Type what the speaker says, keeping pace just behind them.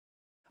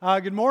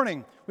Good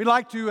morning. We'd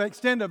like to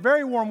extend a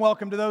very warm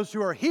welcome to those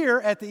who are here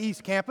at the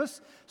East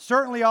Campus,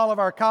 certainly all of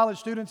our college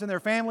students and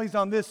their families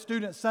on this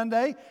Student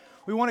Sunday.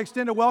 We want to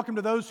extend a welcome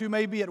to those who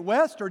may be at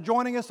West or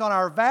joining us on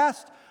our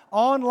vast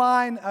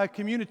online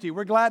community.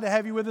 We're glad to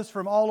have you with us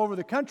from all over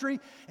the country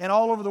and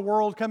all over the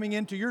world, coming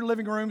into your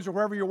living rooms or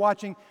wherever you're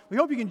watching. We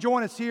hope you can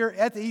join us here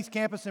at the East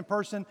Campus in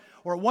person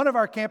or at one of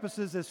our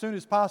campuses as soon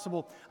as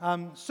possible.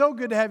 So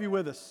good to have you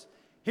with us.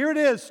 Here it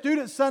is,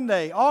 Student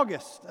Sunday,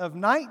 August of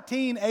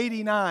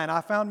 1989.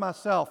 I found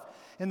myself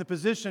in the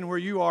position where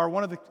you are.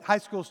 One of the high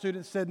school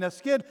students said, "Now,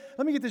 Skid,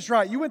 let me get this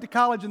right. You went to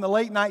college in the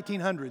late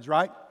 1900s,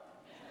 right?"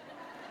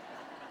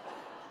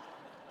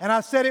 And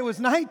I said it was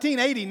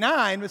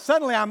 1989, but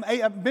suddenly I'm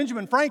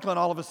Benjamin Franklin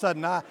all of a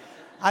sudden. I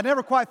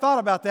never quite thought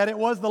about that. It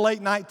was the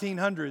late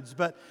 1900s.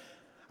 But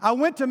I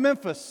went to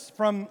Memphis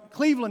from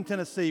Cleveland,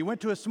 Tennessee,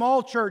 went to a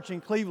small church in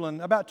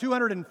Cleveland, about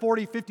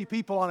 50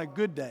 people on a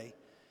good day.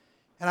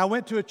 And I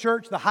went to a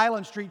church, the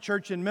Highland Street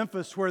Church in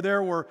Memphis, where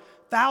there were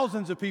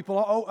thousands of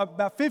people,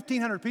 about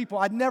 1,500 people.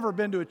 I'd never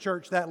been to a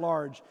church that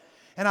large.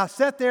 And I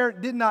sat there,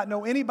 did not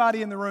know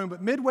anybody in the room,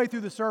 but midway through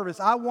the service,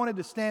 I wanted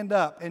to stand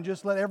up and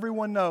just let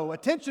everyone know,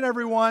 attention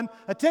everyone,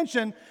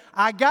 attention,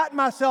 I got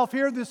myself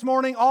here this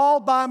morning all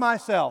by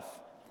myself.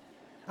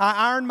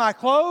 I ironed my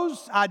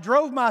clothes, I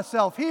drove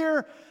myself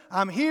here,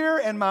 I'm here,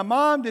 and my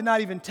mom did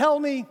not even tell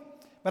me,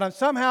 but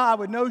somehow I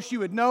would know she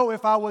would know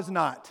if I was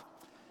not.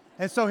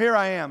 And so here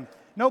I am.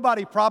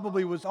 Nobody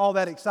probably was all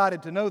that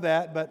excited to know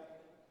that, but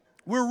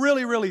we're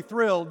really, really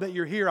thrilled that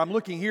you're here. I'm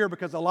looking here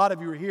because a lot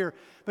of you are here,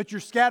 but you're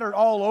scattered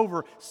all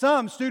over.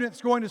 Some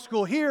students going to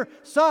school here,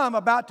 some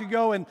about to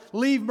go and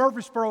leave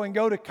Murfreesboro and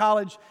go to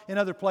college in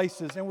other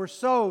places, and we're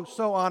so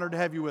honored to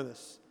have you with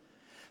us.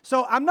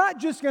 So I'm not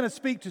just going to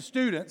speak to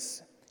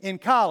students in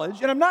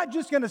college, and I'm not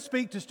just going to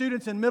speak to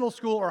students in middle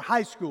school or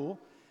high school.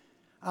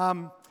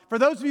 For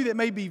those of you that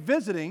may be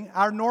visiting,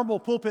 our normal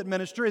pulpit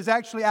minister is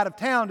actually out of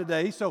town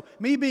today, so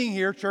me being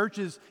here, church,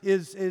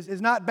 is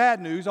not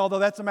bad news, although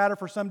that's a matter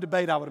for some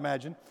debate, I would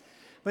imagine.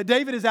 But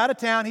David is out of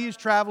town, he is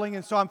traveling,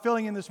 and so I'm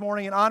filling in this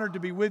morning and honored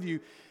to be with you.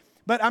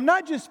 But I'm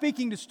not just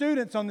speaking to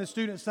students on this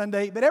Student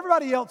Sunday, but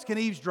everybody else can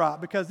eavesdrop,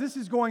 because this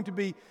is going to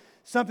be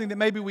something that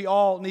maybe we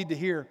all need to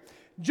hear.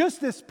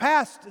 Just this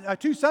past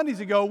 2 Sundays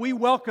ago, we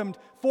welcomed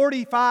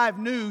 45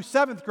 new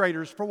 7th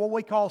graders for what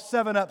we call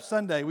 7-Up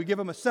Sunday. We give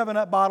them a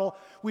 7-Up bottle.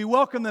 We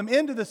welcome them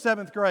into the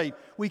 7th grade.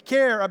 We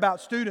care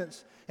about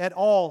students at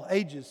all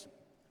ages,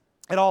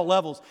 at all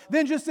levels.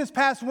 Then just this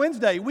past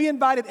Wednesday, we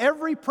invited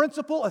every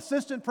principal,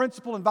 assistant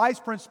principal, and vice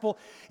principal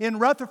in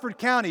Rutherford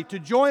County to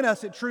join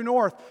us at True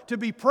North to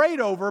be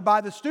prayed over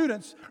by the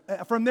students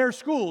from their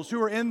schools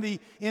who are in the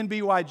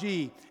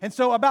NBYG. And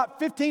so about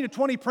 15 to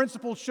 20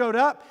 principals showed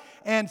up,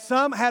 and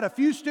some had a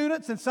few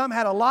students and some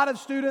had a lot of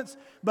students,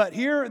 but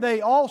here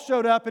they all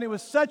showed up, and it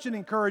was such an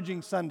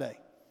encouraging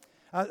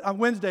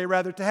Wednesday,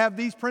 to have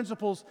these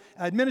principals,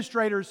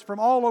 administrators from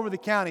all over the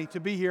county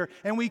to be here.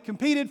 And we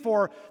competed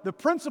for the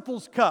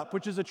Principal's Cup,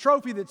 which is a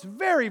trophy that's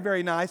very,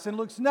 very nice and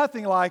looks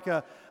nothing like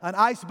an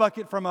ice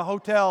bucket from a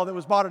hotel that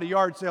was bought at a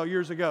yard sale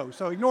years ago.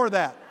 So ignore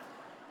that.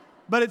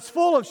 But it's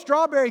full of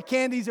strawberry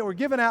candies that were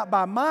given out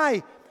by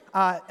my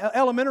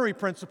elementary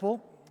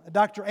principal,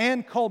 Dr.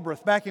 Ann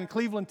Culbreth, back in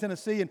Cleveland,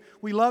 Tennessee, and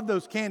we love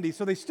those candies.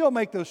 So they still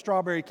make those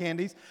strawberry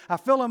candies. I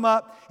fill them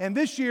up, and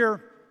this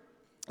year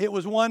it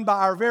was won by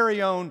our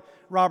very own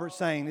Robert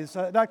Sane.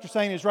 Dr.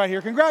 Sane is right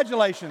here.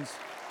 Congratulations.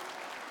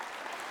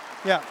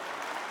 Yeah.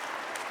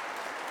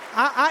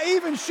 I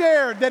even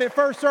shared that at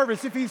first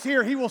service, if he's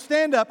here, he will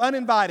stand up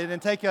uninvited and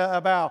take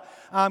a bow.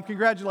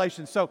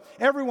 Congratulations. So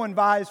everyone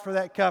vies for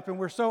that cup, and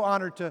we're so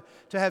honored to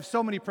have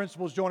so many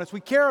principals join us.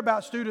 We care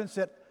about students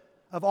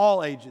of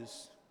all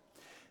ages.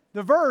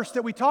 The verse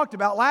that we talked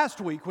about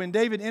last week when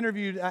David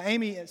interviewed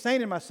Amy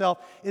Sane and myself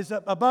is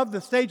above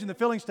the stage in the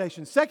filling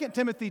station, 2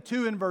 Timothy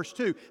 2 and verse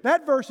 2.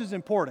 That verse is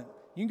important.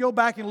 You can go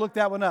back and look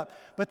that one up.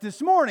 But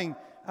this morning,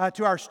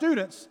 to our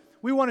students,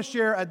 we want to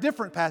share a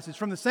different passage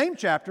from the same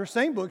chapter,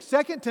 same book,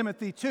 2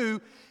 Timothy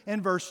 2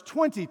 and verse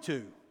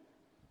 22.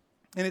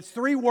 And it's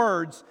 3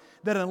 words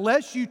that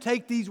unless you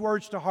take these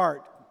words to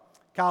heart,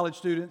 college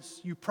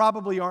students, you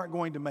probably aren't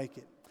going to make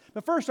it.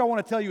 But first, I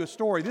want to tell you a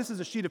story. This is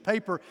a sheet of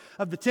paper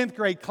of the 10th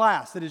grade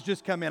class that has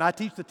just come in. I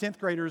teach the 10th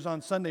graders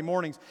on Sunday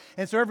mornings.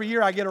 And so every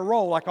year I get a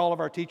roll like all of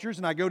our teachers,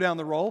 and I go down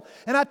the roll.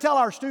 And I tell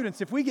our students,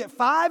 if we get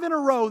 5 in a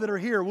row that are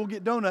here, we'll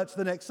get donuts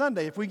the next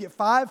Sunday. If we get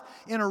 5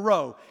 in a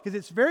row, because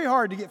it's very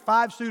hard to get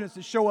 5 students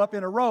that show up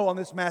in a row on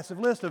this massive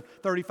list of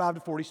 35 to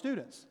 40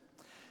 students.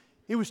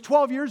 It was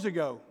 12 years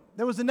ago.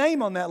 There was a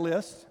name on that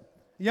list,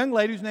 a young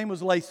lady whose name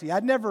was Lacey.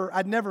 I'd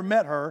never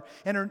met her,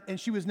 and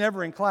she was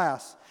never in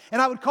class.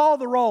 And I would call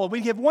the roll.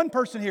 We'd have 1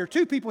 person here,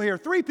 2 people here,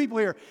 3 people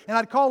here, and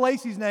I'd call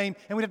Lacey's name,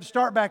 and we'd have to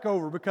start back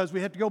over because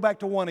we'd have to go back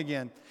to 1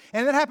 again.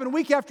 And that happened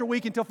week after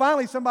week until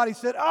finally somebody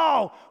said,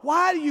 "Oh,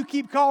 why do you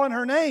keep calling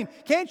her name?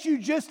 Can't you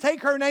just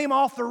take her name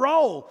off the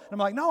roll?" And I'm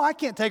like, "No, I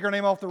can't take her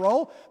name off the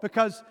roll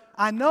because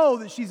I know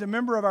that she's a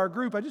member of our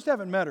group. I just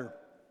haven't met her.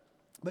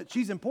 But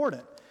she's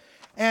important."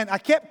 And I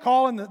kept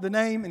calling the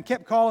name and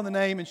kept calling the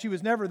name, and she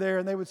was never there.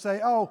 And they would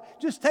say, oh,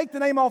 just take the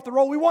name off the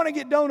roll. We want to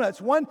get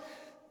donuts. One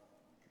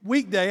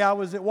weekday, I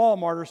was at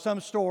Walmart or some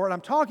store, and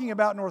I'm talking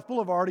about North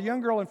Boulevard. A young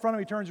girl in front of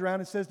me turns around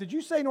and says, did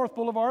you say North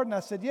Boulevard? And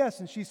I said, yes.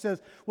 And she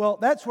says, well,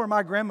 that's where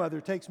my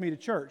grandmother takes me to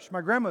church.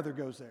 My grandmother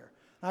goes there.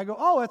 And I go,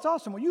 oh, that's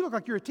awesome. Well, you look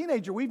like you're a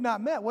teenager. We've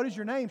not met. What is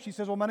your name? She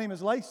says, well, my name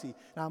is Lacey.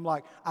 And I'm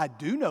like, I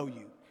do know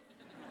you.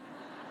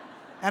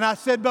 And I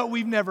said, but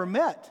we've never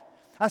met.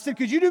 I said,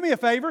 could you do me a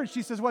favor? And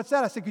she says, what's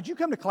that? I said, could you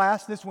come to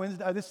class this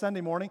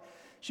Sunday morning?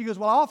 She goes,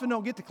 well, I often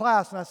don't get to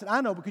class. And I said,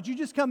 I know, but could you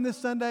just come this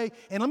Sunday?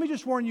 And let me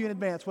just warn you in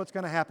advance what's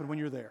going to happen when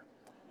you're there.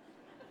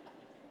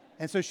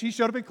 And so she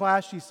showed up in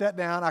class. She sat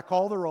down. I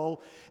called the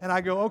roll. And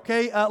I go,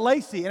 okay,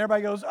 Lacey. And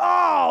everybody goes,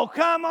 oh,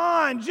 come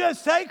on.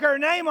 Just take her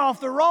name off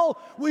the roll.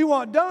 We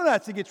want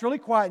donuts. It gets really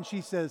quiet. And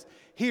she says,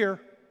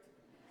 here.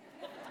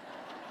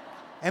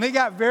 And it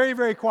got very,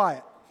 very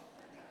quiet.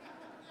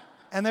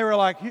 And they were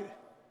like,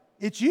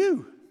 it's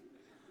you.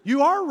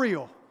 You are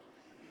real.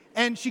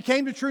 And she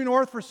came to True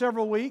North for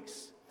several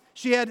weeks.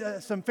 She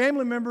had some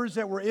family members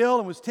that were ill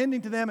and was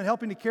tending to them and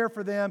helping to care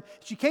for them.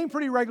 She came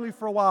pretty regularly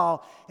for a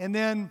while, and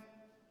then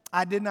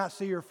I did not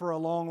see her for a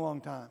long,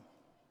 long time.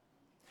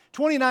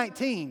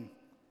 2019,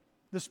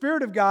 the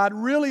Spirit of God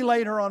really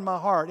laid her on my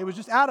heart. It was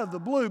just out of the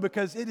blue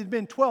because it had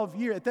been 12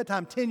 years, at that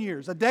time 10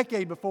 years, a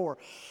decade before.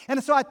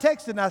 And so I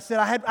texted and I said,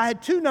 I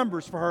had two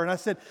numbers for her. And I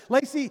said,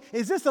 Lacey,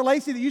 is this the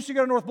Lacey that used to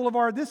go to North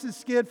Boulevard? This is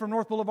Skid from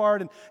North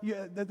Boulevard. And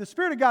the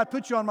Spirit of God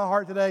put you on my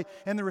heart today.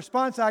 And the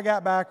response I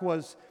got back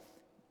was,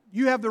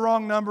 you have the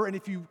wrong number, and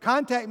if you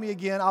contact me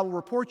again, I will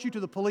report you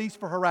to the police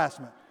for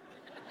harassment.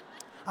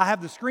 I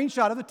have the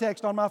screenshot of the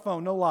text on my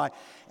phone, no lie.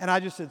 And I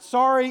just said,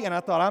 sorry, and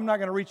I thought, I'm not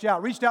going to reach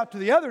out. Reached out to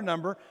the other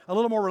number a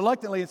little more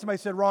reluctantly, and somebody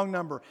said, wrong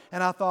number.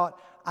 And I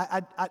thought,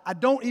 I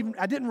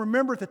didn't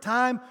remember at the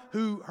time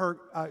who her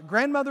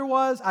grandmother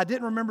was. I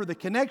didn't remember the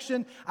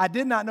connection. I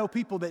did not know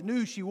people that knew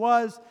who she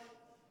was,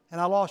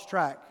 and I lost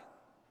track.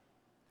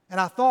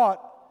 And I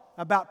thought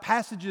about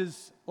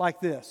passages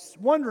like this,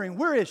 wondering,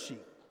 where is she?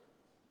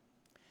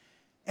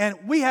 And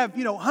we have,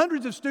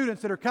 hundreds of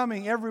students that are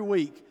coming every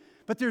week.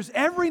 But there's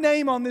every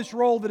name on this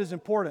roll that is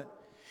important.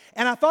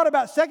 And I thought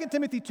about 2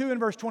 Timothy 2 and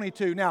verse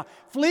 22. Now,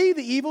 flee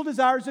the evil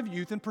desires of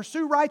youth and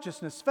pursue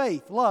righteousness,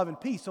 faith, love, and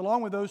peace,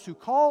 along with those who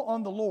call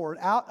on the Lord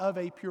out of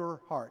a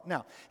pure heart.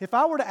 Now, if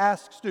I were to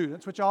ask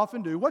students, which I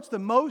often do, what's the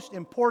most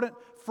important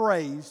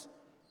phrase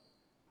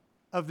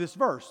of this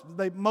verse?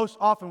 They most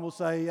often will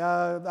say,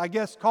 I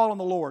guess, call on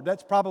the Lord.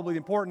 That's probably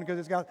important because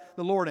it's got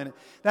the Lord in it.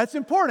 That's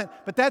important,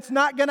 but that's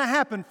not going to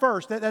happen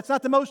first. That's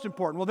not the most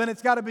important. Well, then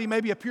it's got to be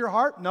maybe a pure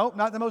heart? No,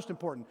 not the most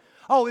important.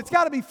 Oh, it's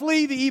got to be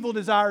flee the evil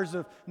desires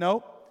of,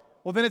 no.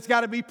 Well, then it's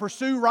got to be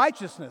pursue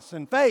righteousness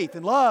and faith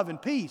and love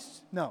and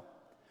peace. No.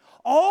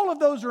 All of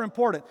those are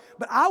important,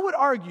 but I would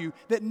argue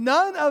that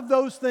none of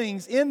those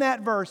things in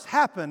that verse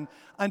happen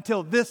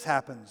until this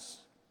happens.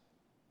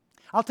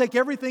 I'll take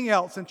everything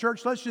else. And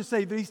church, let's just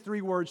say these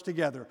three words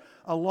together,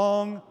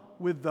 along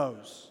with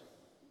those.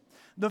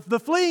 The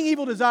fleeing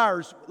evil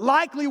desires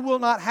likely will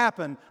not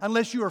happen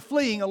unless you are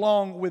fleeing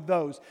along with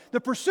those. The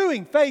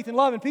pursuing faith and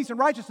love and peace and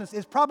righteousness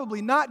is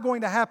probably not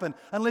going to happen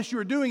unless you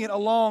are doing it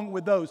along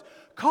with those.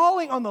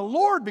 Calling on the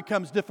Lord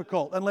becomes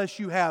difficult unless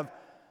you have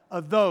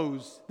of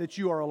those that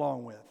you are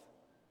along with.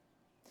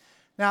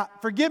 Now,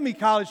 forgive me,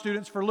 college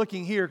students, for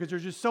looking here because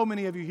there's just so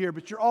many of you here,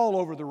 but you're all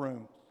over the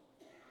room.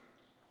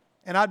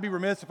 And I'd be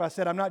remiss if I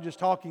said I'm not just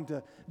talking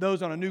to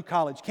those on a new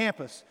college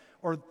campus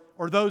or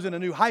those in a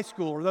new high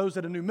school or those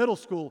at a new middle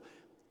school,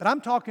 but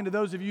I'm talking to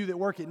those of you that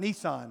work at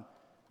Nissan,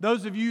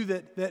 those of you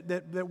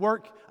that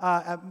work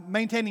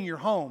maintaining your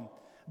home,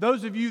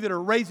 those of you that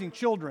are raising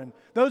children,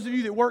 those of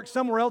you that work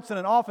somewhere else in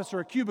an office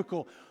or a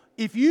cubicle.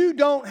 If you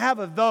don't have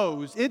of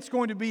those, it's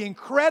going to be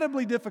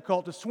incredibly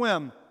difficult to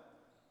swim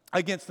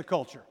against the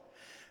culture.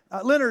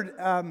 Leonard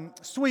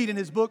Sweet, in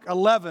his book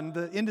 11,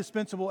 the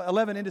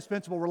 11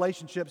 indispensable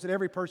relationships that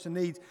every person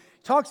needs,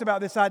 talks about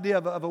this idea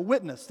of a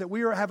witness, that we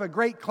have a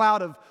great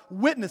cloud of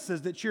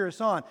witnesses that cheer us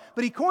on.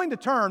 But he coined a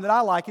term that I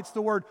like. It's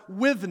the word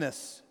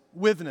witness.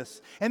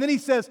 And then he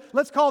says,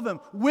 let's call them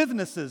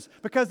witnesses,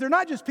 because they're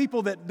not just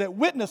people that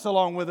witness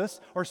along with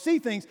us or see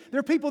things.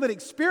 They're people that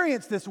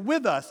experience this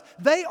with us.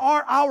 They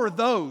are our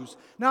those.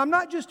 Now, I'm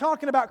not just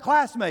talking about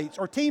classmates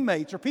or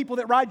teammates or people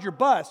that ride your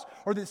bus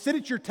or that sit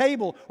at your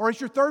table or it's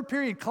your third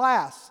period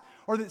class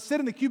or that sit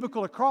in the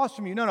cubicle across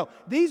from you. No.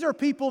 These are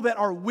people that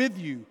are with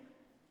you,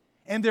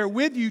 and they're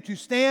with you to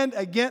stand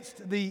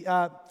against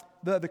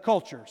the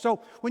culture.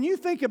 So when you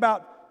think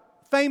about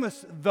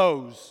famous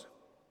those,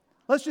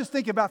 let's just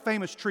think about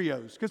famous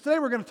trios, because today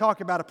we're going to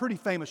talk about a pretty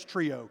famous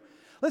trio.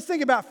 Let's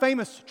think about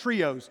famous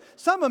trios.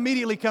 Some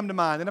immediately come to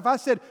mind. And if I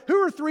said, who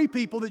are three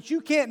people that you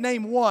can't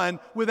name one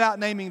without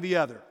naming the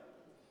other?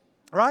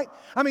 Right?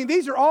 I mean,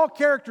 these are all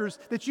characters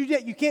that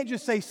you can't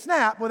just say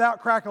Snap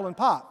without Crackle and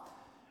Pop.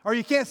 Or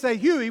you can't say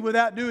Huey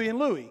without Dewey and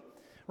Louie.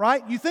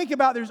 right? You think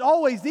about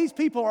these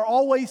people are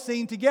always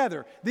seen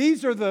together.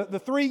 These are the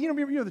three, you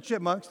know the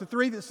chipmunks, the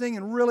three that sing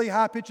in really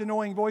high-pitched,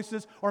 annoying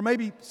voices, or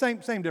maybe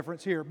same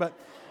difference here, but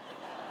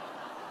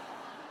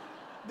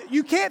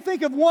you can't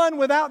think of one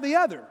without the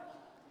other.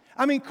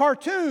 I mean,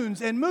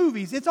 cartoons and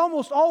movies, it's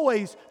almost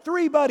always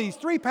three buddies,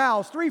 three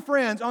pals, three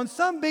friends on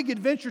some big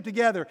adventure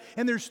together.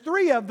 And there's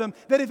three of them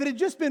that if it had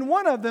just been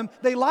one of them,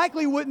 they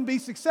likely wouldn't be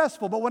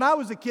successful. But when I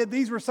was a kid,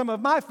 these were some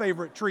of my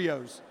favorite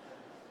trios.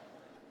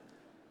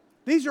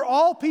 These are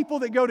all people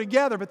that go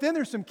together, but then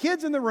there's some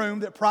kids in the room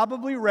that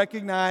probably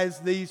recognize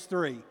these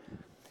three.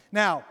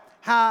 Now,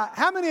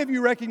 how many of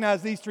you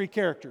recognize these three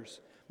characters?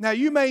 Now,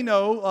 you may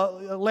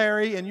know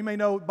Larry and you may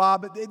know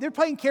Bob, but they're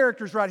playing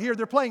characters right here.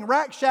 They're playing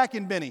Rack, Shack,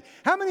 and Benny.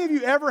 How many of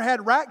you ever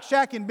had Rack,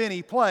 Shack, and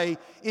Benny play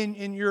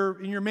in your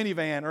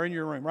minivan or in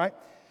your room, right?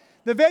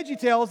 The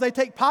VeggieTales, they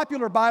take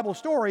popular Bible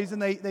stories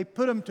and they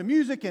put them to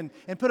music and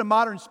put a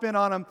modern spin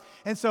on them.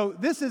 And so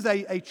this is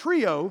a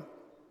trio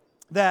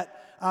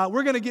that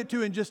we're going to get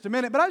to in just a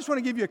minute. But I just want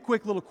to give you a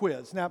quick little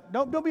quiz. Now,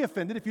 don't be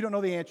offended if you don't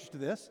know the answers to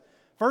this.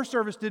 First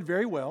service did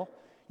very well.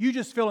 You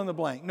just fill in the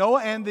blank.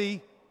 Noah and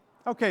the...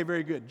 Okay,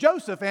 very good.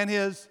 Joseph and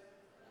his,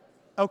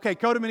 coat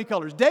of many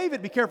colors.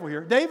 David, be careful here.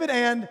 David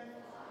and,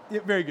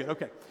 very good,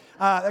 okay.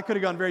 That could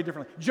have gone very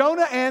differently.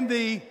 Jonah and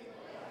the,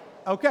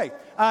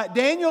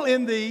 Daniel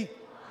in the,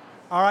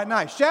 all right,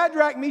 nice.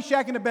 Shadrach,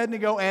 Meshach, and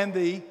Abednego and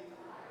the,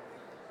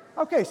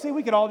 see,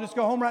 we could all just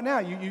go home right now.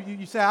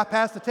 You say, I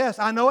passed the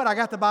test. I know it. I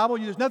got the Bible.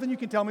 There's nothing you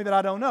can tell me that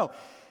I don't know.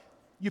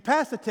 You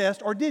passed the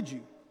test, or did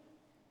you?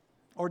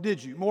 Or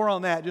did you? More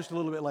on that just a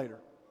little bit later.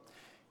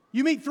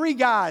 You meet three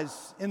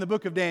guys in the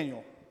book of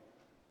Daniel.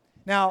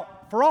 Now,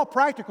 for all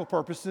practical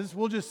purposes,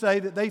 we'll just say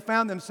that they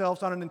found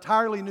themselves on an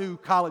entirely new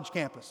college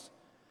campus.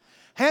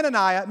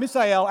 Hananiah,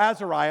 Mishael,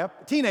 Azariah,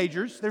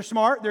 teenagers. They're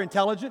smart, they're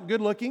intelligent,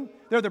 good looking.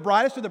 They're the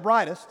brightest of the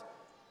brightest.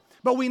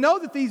 But we know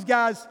that these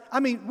guys,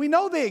 we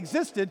know they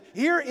existed.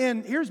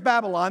 Here's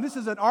Babylon. This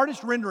is an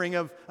artist rendering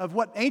of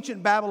what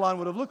ancient Babylon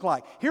would have looked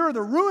like. Here are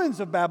the ruins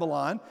of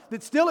Babylon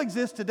that still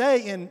exist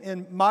today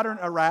in modern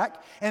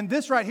Iraq. And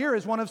this right here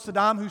is one of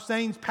Saddam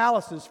Hussein's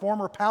palaces,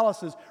 former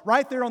palaces,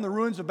 right there on the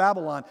ruins of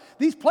Babylon.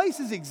 These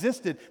places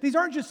existed. These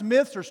aren't just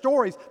myths or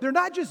stories. They're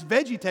not just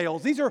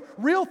VeggieTales. These are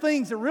real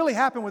things that really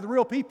happen with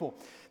real people.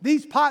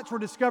 These pots were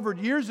discovered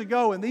years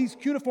ago, and these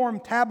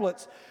cuneiform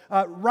tablets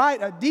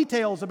write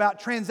details about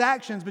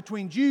transactions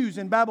between Jews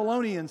and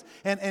Babylonians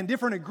and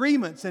different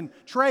agreements and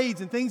trades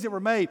and things that were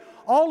made.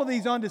 All of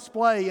these on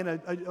display in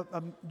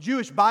a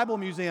Jewish Bible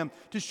museum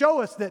to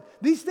show us that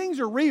these things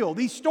are real.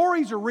 These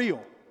stories are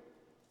real.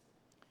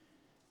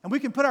 And we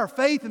can put our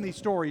faith in these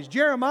stories.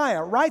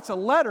 Jeremiah writes a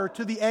letter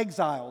to the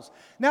exiles.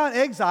 Now, an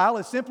exile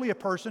is simply a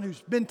person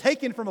who's been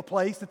taken from a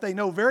place that they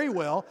know very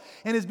well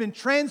and has been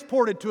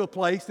transported to a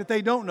place that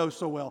they don't know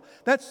so well.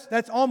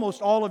 That's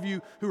almost all of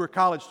you who are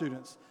college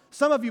students.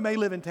 Some of you may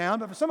live in town,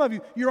 but for some of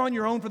you, you're on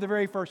your own for the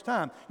very first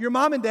time. Your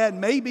mom and dad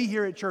may be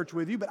here at church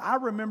with you, but I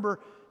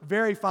remember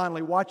very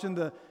fondly watching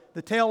the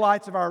tail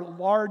lights of our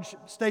large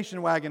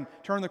station wagon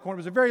turn the corner.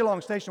 It was a very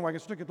long station wagon,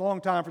 so it took a long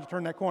time for it to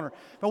turn that corner.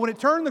 But when it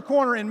turned the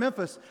corner in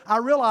Memphis, I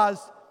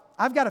realized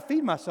I've got to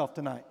feed myself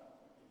tonight.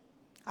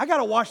 I got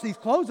to wash these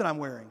clothes that I'm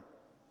wearing.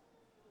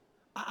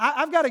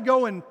 I've got to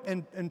go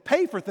and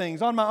pay for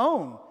things on my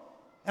own.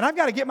 And I've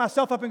got to get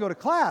myself up and go to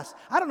class.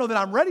 I don't know that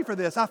I'm ready for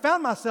this. I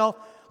found myself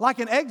like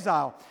an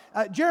exile.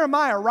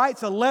 Jeremiah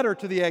writes a letter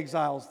to the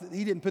exiles.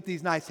 He didn't put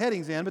these nice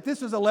headings in, but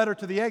this is a letter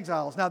to the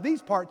exiles. Now,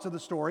 these parts of the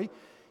story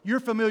you're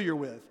familiar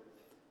with.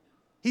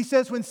 He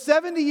says, when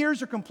 70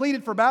 years are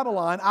completed for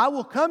Babylon, I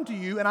will come to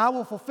you and I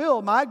will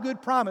fulfill my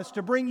good promise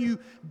to bring you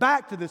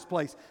back to this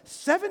place.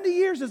 70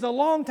 years is a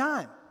long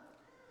time.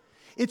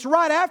 It's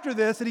right after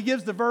this that he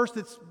gives the verse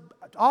that's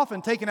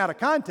often taken out of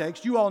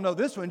context. You all know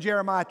this one,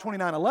 Jeremiah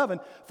 29:11.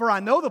 For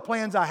I know the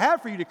plans I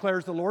have for you,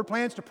 declares the Lord,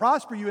 plans to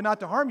prosper you and not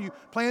to harm you,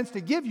 plans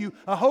to give you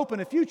a hope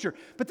and a future.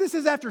 But this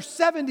is after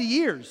 70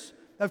 years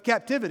of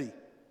captivity.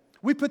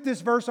 We put this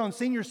verse on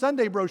senior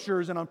Sunday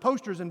brochures and on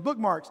posters and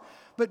bookmarks.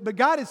 But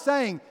God is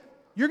saying,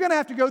 you're going to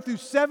have to go through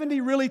 70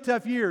 really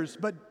tough years,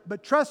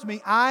 but trust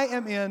me, I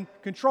am in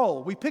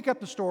control. We pick up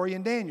the story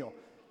in Daniel.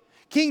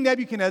 King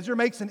Nebuchadnezzar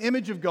makes an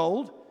image of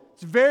gold.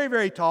 It's very,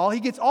 very tall.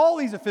 He gets all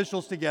these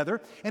officials together,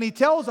 and he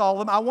tells all of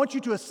them, I want you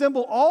to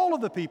assemble all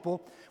of the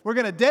people. We're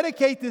going to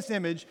dedicate this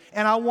image,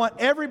 and I want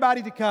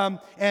everybody to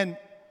come and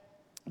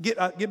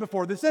get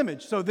before this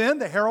image. So then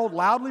the herald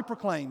loudly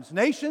proclaims,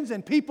 nations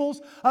and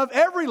peoples of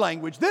every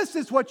language, this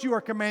is what you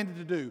are commanded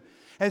to do.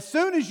 As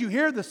soon as you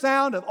hear the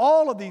sound of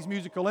all of these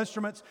musical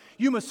instruments,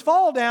 you must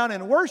fall down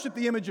and worship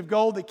the image of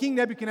gold that King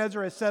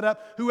Nebuchadnezzar has set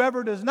up.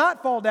 Whoever does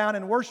not fall down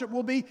and worship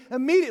will be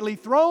immediately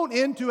thrown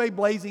into a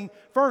blazing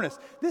furnace.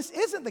 This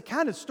isn't the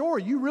kind of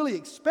story you really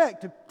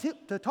expect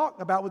to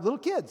talk about with little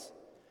kids.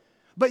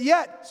 But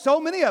yet, so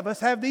many of us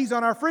have these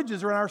on our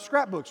fridges or in our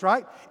scrapbooks,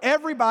 right?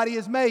 Everybody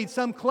has made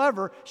some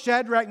clever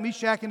Shadrach,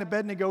 Meshach, and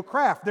Abednego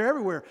craft. They're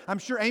everywhere. I'm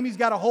sure Amy's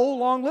got a whole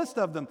long list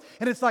of them.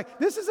 And it's like,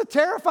 this is a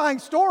terrifying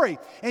story.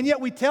 And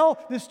yet we tell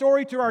this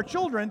story to our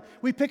children.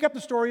 We pick up the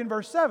story in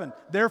verse 7.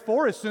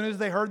 Therefore, as soon as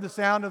they heard the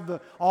sound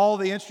of all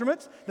the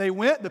instruments, they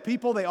went, the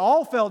people, they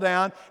all fell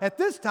down. At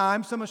this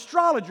time, some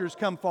astrologers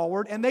come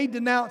forward, and they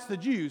denounce the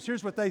Jews.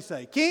 Here's what they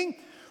say. King,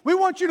 we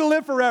want you to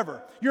live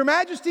forever. Your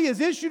Majesty has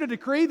issued a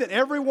decree that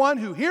everyone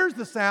who hears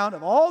the sound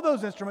of all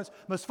those instruments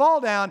must fall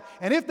down,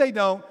 and if they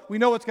don't, we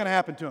know what's going to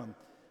happen to them.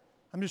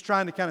 I'm just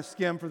trying to kind of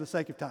skim for the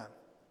sake of time.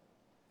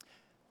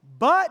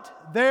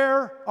 But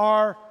there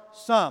are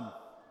some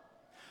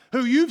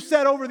who you've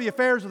set over the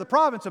affairs of the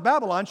province of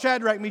Babylon,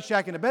 Shadrach,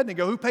 Meshach, and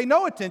Abednego, who pay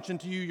no attention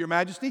to you, your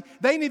majesty.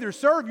 They neither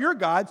serve your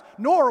gods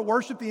nor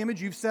worship the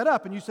image you've set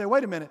up. And you say,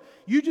 wait a minute,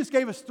 you just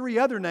gave us 3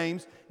 other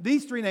names.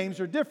 These 3 names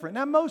are different.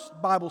 Now,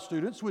 most Bible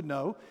students would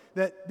know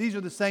that these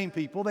are the same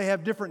people. They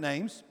have different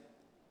names.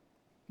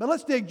 But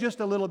let's dig just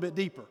a little bit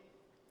deeper.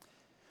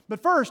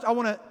 But first, I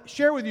want to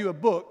share with you a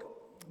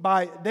book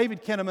by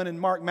David Kinnaman and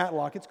Mark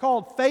Matlock. It's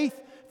called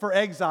Faith for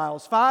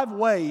Exiles, 5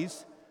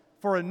 Ways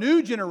for a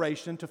New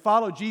Generation to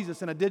Follow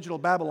Jesus in a Digital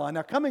Babylon.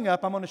 Now, coming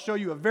up, I'm going to show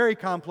you a very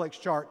complex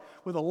chart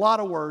with a lot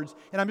of words,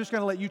 and I'm just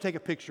going to let you take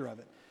a picture of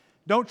it.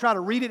 Don't try to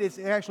read it. It's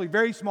actually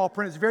very small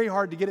print. It's very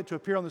hard to get it to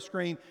appear on the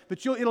screen,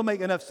 but it'll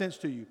make enough sense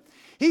to you.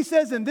 He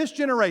says in this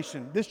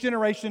generation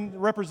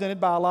represented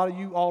by a lot of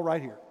you all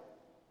right here,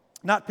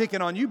 not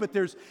picking on you, but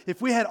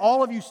if we had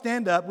all of you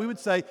stand up, we would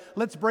say,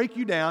 let's break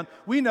you down.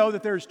 We know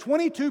that there's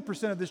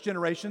 22% of this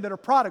generation that are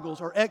prodigals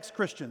or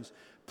ex-Christians.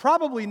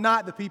 Probably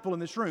not the people in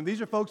this room. These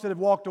are folks that have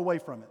walked away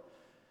from it.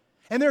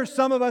 And there are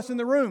some of us in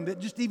the room that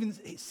just even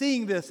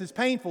seeing this is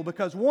painful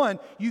because, one,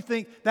 you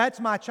think that's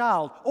my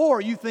child, or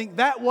you think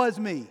that was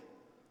me.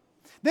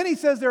 Then he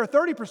says there are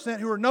 30%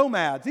 who are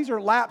nomads. These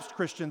are lapsed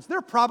Christians.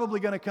 They're probably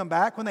going to come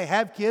back when they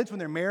have kids, when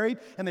they're married,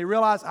 and they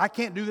realize, I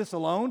can't do this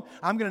alone.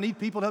 I'm going to need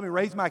people to help me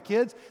raise my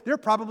kids. They're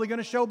probably going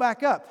to show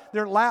back up.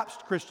 They're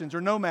lapsed Christians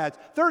or nomads.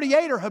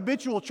 38 are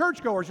habitual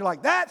churchgoers. You're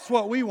like, that's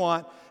what we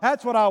want.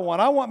 That's what I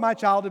want. I want my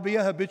child to be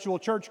a habitual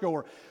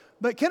churchgoer.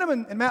 But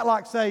Kinnaman and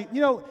Matlock say,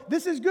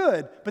 this is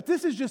good, but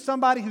this is just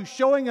somebody who's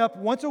showing up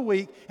once a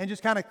week and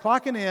just kind of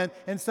clocking in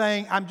and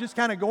saying, I'm just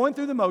kind of going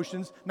through the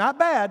motions. Not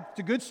bad. It's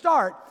a good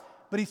start.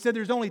 But he said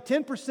there's only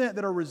 10%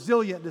 that are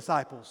resilient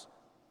disciples.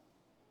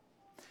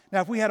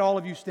 Now, if we had all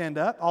of you stand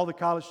up, all the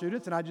college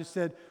students, and I just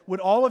said, would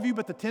all of you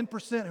but the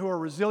 10% who are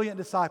resilient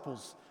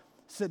disciples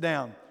sit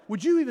down?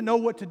 Would you even know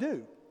what to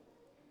do?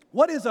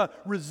 What is a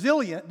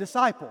resilient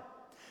disciple?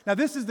 Now,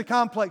 this is the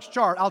complex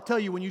chart. I'll tell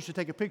you when you should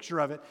take a picture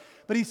of it.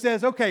 But he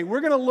says, okay,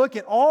 we're going to look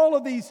at all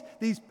of these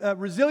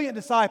resilient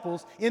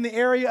disciples in the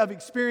area of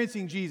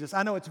experiencing Jesus.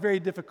 I know it's very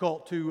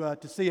difficult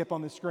to see up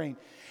on the screen.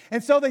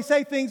 And so they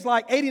say things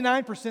like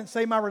 89%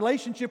 say my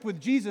relationship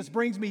with Jesus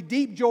brings me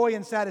deep joy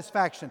and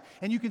satisfaction.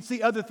 And you can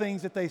see other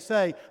things that they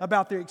say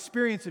about their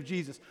experience of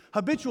Jesus.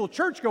 Habitual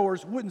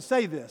churchgoers wouldn't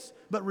say this,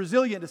 but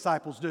resilient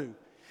disciples do.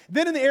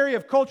 Then in the area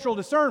of cultural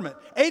discernment,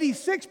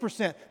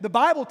 86%, the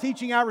Bible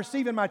teaching I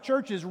receive in my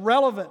church is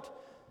relevant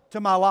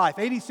to my life.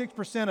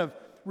 86% of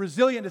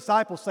resilient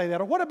disciples say that.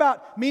 Or what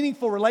about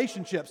meaningful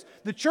relationships?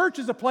 The church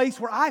is a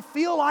place where I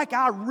feel like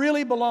I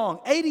really belong.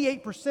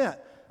 88%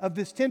 of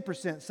this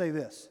 10% say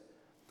this.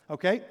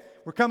 Okay?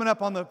 We're coming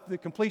up on the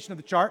completion of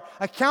the chart.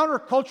 A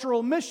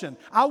countercultural mission.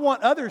 I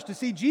want others to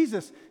see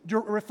Jesus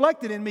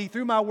reflected in me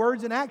through my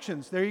words and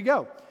actions. There you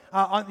go.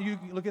 You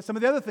look at some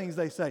of the other things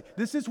they say.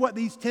 This is what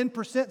these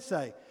 10%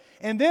 say.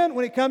 And then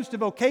when it comes to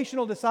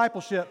vocational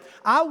discipleship,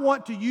 I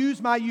want to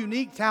use my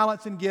unique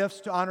talents and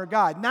gifts to honor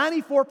God.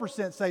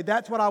 94% say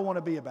that's what I want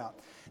to be about.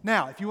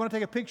 Now, if you want to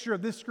take a picture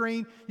of this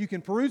screen, you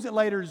can peruse it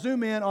later,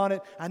 zoom in on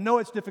it. I know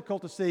it's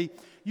difficult to see.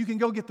 You can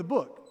go get the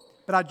book.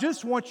 But I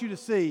just want you to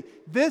see,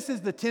 this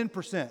is the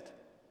 10%.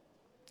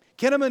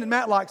 Kinnaman and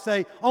Matlock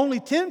say only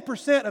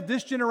 10% of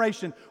this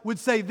generation would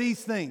say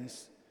these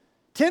things.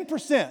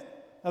 10%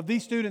 of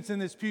these students in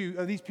these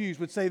pews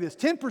would say this.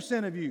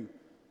 10% of you.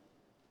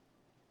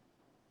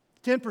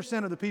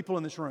 10% of the people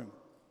in this room.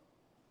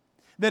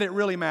 That it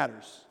really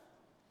matters.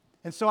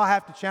 And so I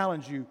have to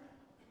challenge you.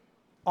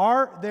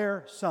 Are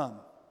there some?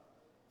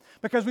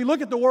 Because we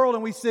look at the world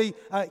and we see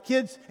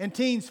kids and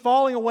teens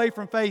falling away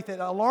from faith at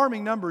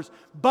alarming numbers,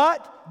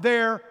 but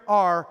there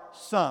are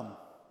some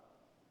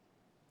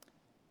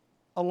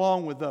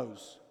along with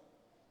those.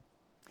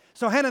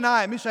 So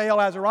Hananiah, Mishael,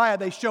 Azariah,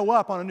 they show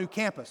up on a new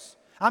campus.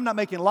 I'm not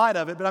making light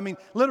of it, but I mean,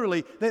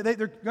 literally, they're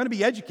going to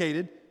be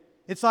educated.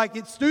 It's like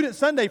it's Student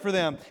Sunday for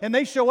them, and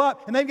they show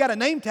up, and they've got a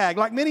name tag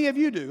like many of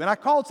you do. And I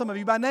called some of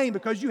you by name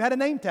because you had a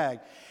name tag.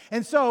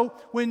 And so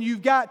when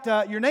you've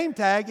got your name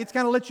tag, it's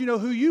kind of lets you know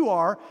who you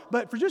are.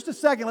 But for just a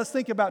second, let's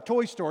think about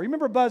Toy Story.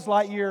 Remember Buzz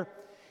Lightyear?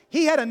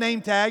 He had a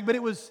name tag, but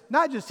it was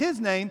not just his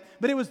name,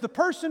 but it was the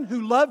person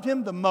who loved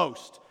him the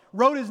most,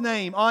 wrote his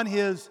name on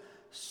his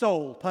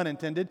soul, pun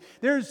intended.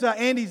 There's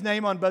Andy's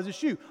name on Buzz's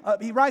shoe.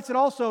 He writes it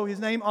also, his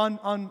name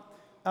on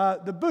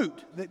the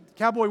boot that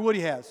Cowboy Woody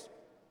has.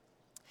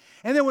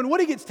 And then when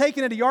Woody gets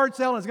taken at a yard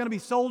sale and is going to be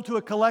sold to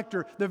a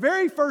collector, the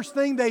very first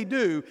thing they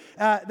do,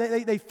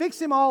 they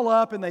fix him all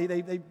up and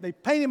they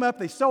paint him up,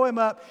 they sew him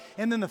up.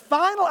 And then the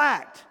final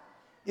act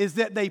is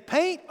that they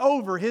paint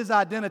over his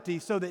identity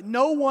so that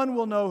no one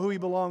will know who he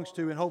belongs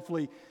to, and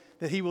hopefully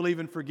that he will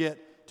even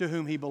forget to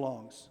whom he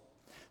belongs.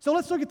 So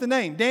let's look at the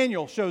name.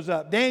 Daniel shows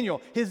up.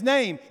 Daniel, his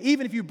name,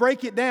 even if you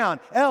break it down,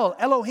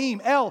 Elohim,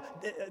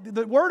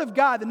 the word of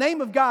God, the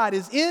name of God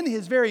is in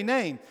his very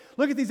name.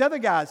 Look at these other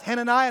guys,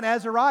 Hananiah and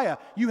Azariah.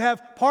 You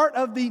have part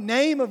of the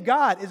name of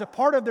God is a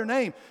part of their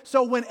name.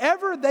 So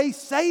whenever they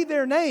say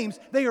their names,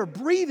 they are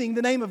breathing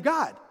the name of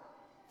God.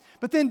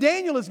 But then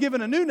Daniel is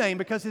given a new name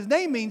because his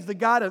name means the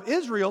God of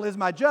Israel is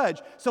my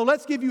judge. So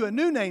let's give you a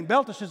new name,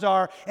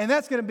 Belteshazzar, and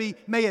that's going to be,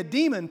 may a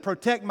demon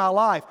protect my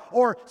life.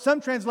 Or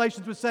some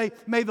translations would say,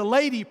 may the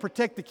lady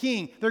protect the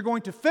king. They're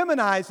going to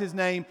feminize his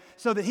name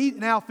so that he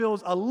now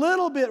feels a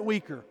little bit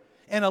weaker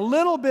and a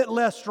little bit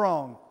less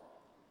strong.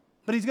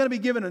 But he's going to be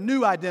given a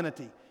new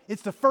identity.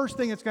 It's the first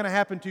thing that's going to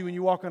happen to you when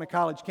you walk on a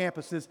college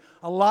campus is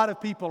a lot of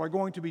people are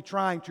going to be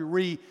trying to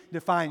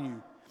redefine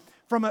you.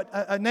 From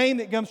a name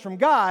that comes from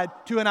God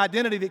to an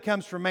identity that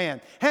comes from man.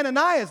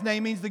 Hananiah's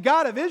name means the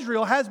God of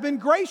Israel has been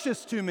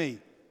gracious to me.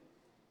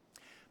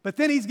 But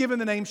then he's given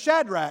the name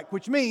Shadrach,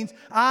 which means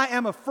I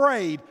am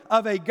afraid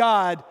of a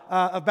God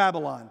of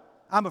Babylon.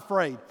 I'm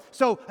afraid.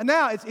 So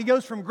now it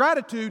goes from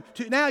gratitude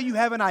to now you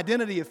have an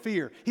identity of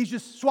fear. He's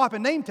just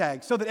swapping name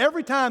tags so that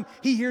every time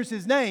he hears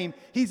his name,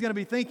 he's going to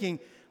be thinking,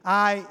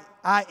 I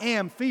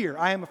am fear.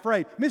 I am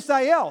afraid.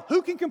 Misael,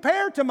 who can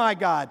compare to my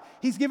God?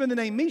 He's given the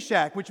name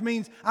Meshach, which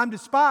means I'm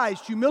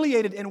despised,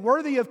 humiliated, and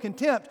worthy of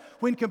contempt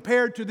when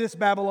compared to this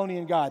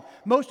Babylonian God.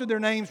 Most of their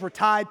names were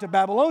tied to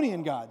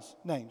Babylonian gods'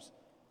 names.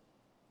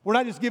 We're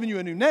not just giving you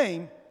a new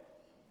name.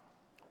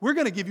 We're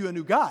going to give you a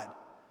new God.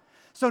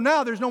 So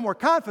now there's no more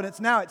confidence.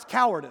 Now it's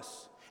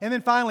cowardice. And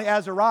then finally,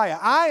 Azariah.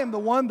 I am the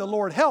one the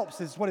Lord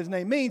helps, is what his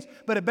name means.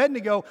 But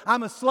Abednego,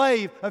 I'm a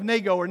slave of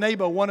Nago or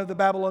Nebo, one of the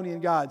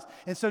Babylonian gods.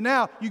 And so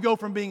now you go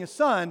from being a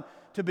son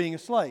to being a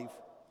slave.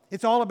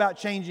 It's all about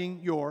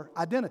changing your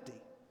identity.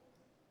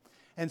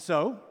 And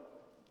so,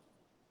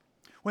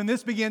 when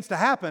this begins to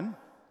happen,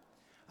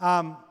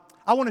 I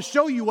want to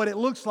show you what it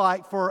looks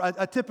like for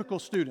a typical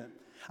student.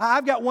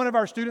 I've got one of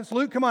our students,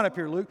 Luke. Come on up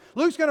here, Luke.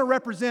 Luke's going to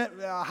represent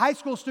a high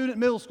school student,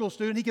 middle school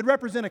student. He could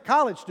represent a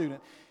college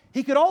student.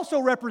 He could also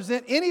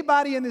represent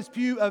anybody in this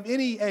pew of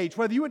any age,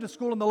 whether you went to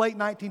school in the late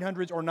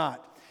 1900s or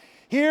not.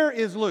 Here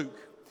is Luke.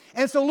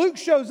 And so Luke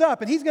shows up,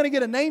 and he's going to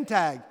get a name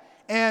tag.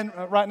 And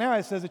right now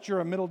it says that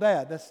you're a middle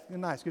dad. That's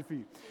nice. Good for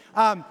you.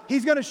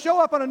 He's going to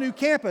show up on a new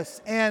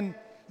campus, and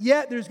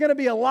yet there's going to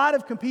be a lot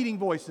of competing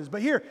voices.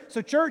 But here,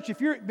 so church,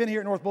 if you've been here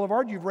at North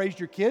Boulevard, you've raised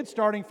your kids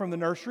starting from the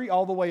nursery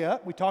all the way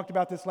up. We talked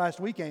about this last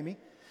week, Amy.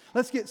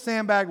 Let's get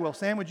Sam Bagwell.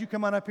 Sam, would you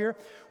come on up here?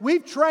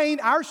 We've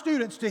trained our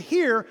students to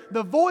hear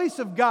the voice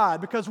of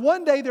God because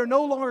one day they're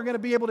no longer going to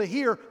be able to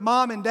hear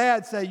mom and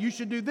dad say, you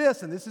should do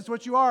this and this is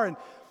what you are. And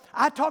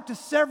I talked to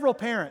several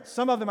parents,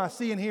 some of them I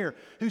see in here,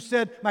 who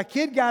said, my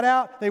kid got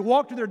out, they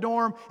walked to their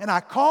dorm, and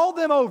I called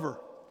them over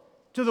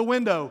to the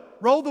window,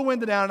 rolled the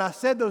window down, and I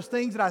said those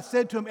things that I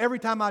said to them every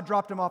time I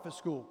dropped them off at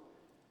school.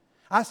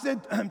 I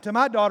said to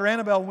my daughter,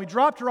 Annabelle, when we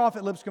dropped her off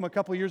at Lipscomb a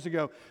couple of years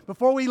ago,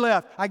 before we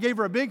left, I gave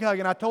her a big hug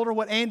and I told her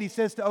what Andy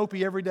says to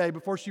Opie every day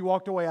before she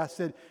walked away. I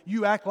said,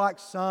 you act like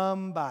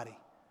somebody.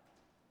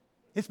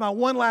 It's my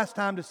one last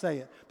time to say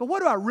it. But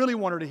what do I really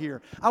want her to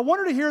hear? I want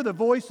her to hear the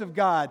voice of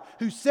God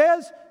who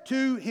says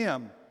to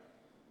him,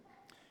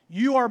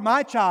 you are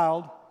my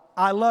child,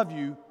 I love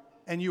you,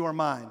 and you are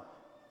mine.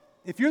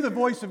 If you're the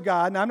voice of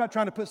God, now I'm not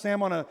trying to put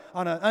Sam on an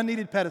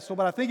unneeded pedestal,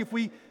 but I think if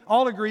we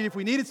all agreed, if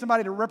we needed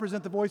somebody to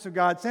represent the voice of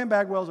God, Sam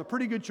Bagwell is a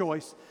pretty good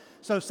choice.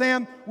 So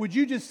Sam, would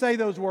you just say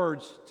those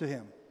words to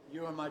him?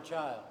 You are my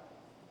child.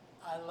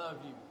 I love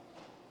you.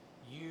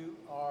 You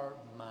are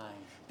mine.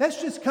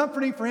 That's just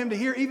comforting for him to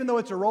hear, even though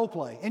it's a role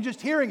play. And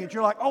just hearing it,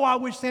 you're like, oh, I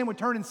wish Sam would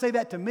turn and say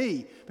that to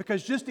me,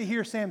 because just to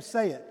hear Sam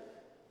say it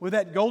with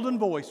that golden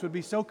voice would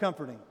be so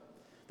comforting.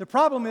 The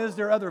problem is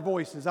there are other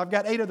voices. I've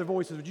got 8 other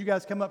voices. Would you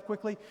guys come up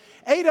quickly?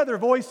 8 other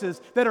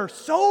voices that are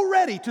so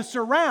ready to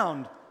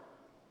surround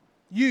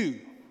you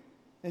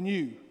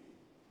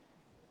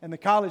and the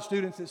college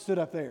students that stood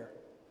up there.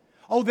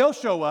 Oh, they'll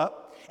show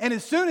up. And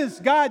as soon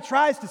as God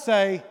tries to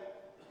say,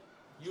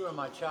 you are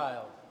my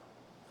child.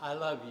 I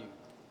love you.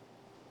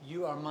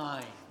 You are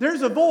mine.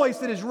 There's a voice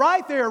that is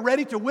right there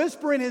ready to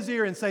whisper in his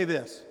ear and say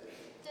this.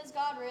 Does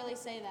God really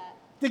say that?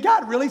 Did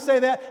God really say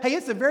that? Hey,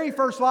 it's the very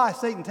first lie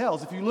Satan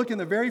tells. If you look in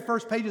the very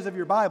first pages of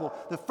your Bible,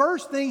 the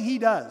first thing he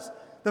does,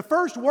 the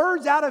first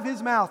words out of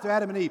his mouth to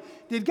Adam and Eve,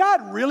 did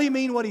God really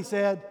mean what he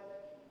said?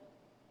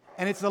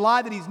 And it's the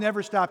lie that he's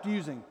never stopped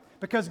using.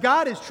 Because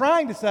God is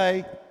trying to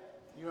say,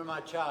 you are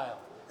my child.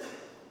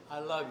 I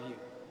love you.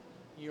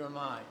 You are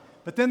mine.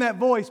 But then that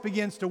voice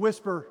begins to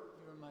whisper,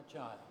 you are my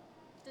child.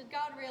 Did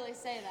God really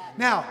say that?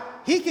 Now,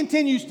 he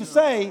continues to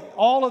say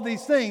all of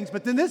these things,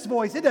 but then this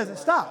voice, it doesn't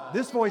stop.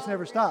 This voice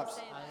never stops.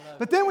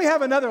 But then we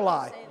have another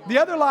lie. The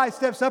other lie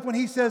steps up when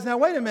he says, now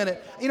wait a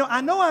minute,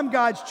 I know I'm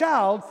God's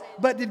child,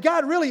 but did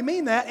God really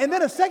mean that? And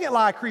then a second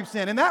lie creeps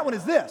in, and that one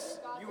is this.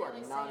 You are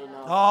not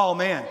enough. Oh,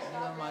 man.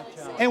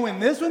 And when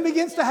this one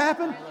begins to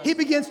happen, he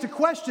begins to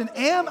question,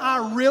 am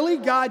I really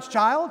God's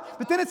child?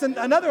 But then it's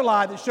another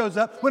lie that shows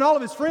up when all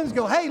of his friends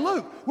go, hey,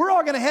 Luke, we're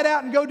all going to head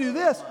out and go do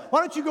this.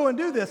 Why don't you go and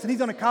do this? And he's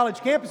on a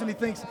college campus and he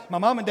thinks, my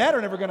mom and dad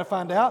are never going to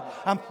find out.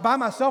 I'm by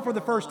myself for the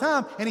first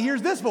time. And he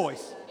hears this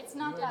voice. It's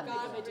not that big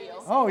of a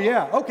deal. Oh,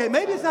 yeah. Okay,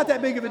 maybe it's not that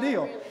big of a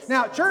deal.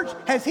 Now, church,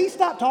 has he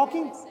stopped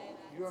talking?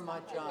 You are my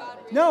child.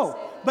 No,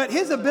 but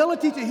his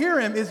ability to hear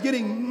him is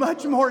getting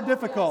much more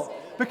difficult.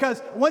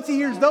 Because once he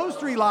hears those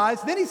three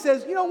lies, then he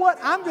says, you know what,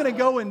 I'm going to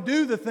go and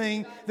do the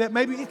thing that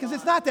maybe, because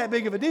it's not that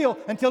big of a deal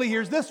until he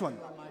hears this one.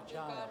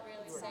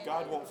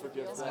 God won't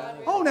forgive that.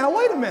 Oh, now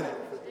wait a minute.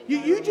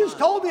 You just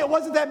told me it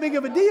wasn't that big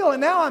of a deal, and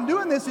now I'm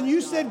doing this, and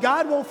you said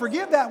God won't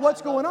forgive that.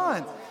 What's going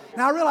on?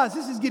 Now I realize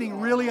this is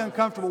getting really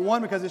uncomfortable.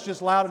 One, because it's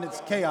just loud and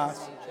it's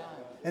chaos.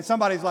 And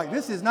somebody's like,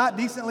 this is not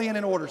decently and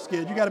in order,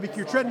 Skid.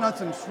 You're treading on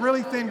some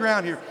really thin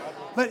ground here.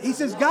 But he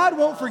says, God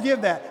won't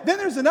forgive that. Then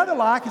there's another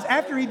lie, because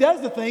after he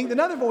does the thing,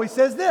 another voice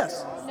says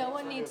this. No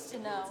one needs to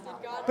know.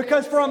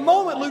 Because for a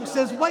moment, Luke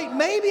says, wait,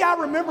 maybe I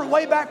remember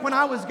way back when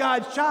I was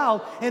God's child,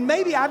 and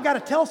maybe I've got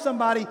to tell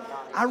somebody,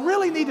 I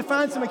really need to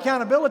find some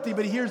accountability,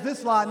 but he hears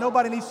this lie,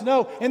 nobody needs to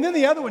know. And then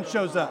the other one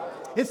shows up.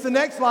 It's the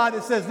next lie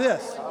that says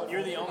this.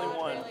 You're the only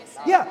one.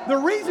 Yeah, the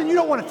reason you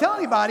don't want to tell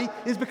anybody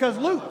is because,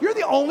 Luke, you're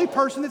the only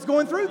person that's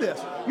going through this.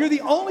 You're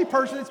the only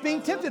person that's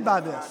being tempted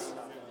by this.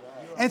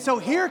 And so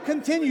here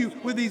continue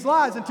with these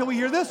lies until we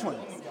hear this one.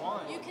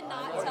 You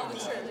cannot tell the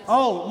truth.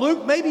 Oh,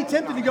 Luke may be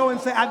tempted to go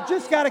and say, I've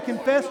just got to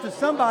confess to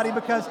somebody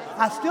because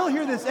I still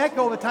hear this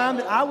echo of the time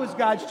that I was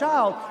God's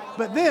child.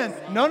 But then,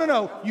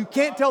 no, you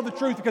can't tell the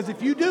truth, because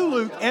if you do,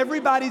 Luke,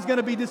 everybody's going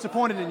to be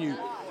disappointed in you.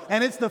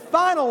 And it's the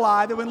final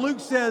lie that when Luke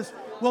says,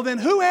 well, then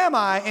who am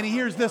I? And he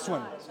hears this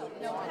one.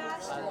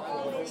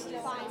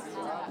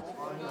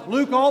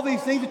 Luke, all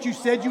these things that you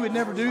said you would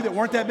never do that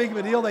weren't that big of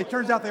a deal,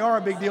 turns out they are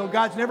a big deal.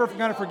 God's never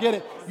going to forget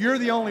it. You're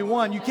the only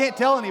one. You can't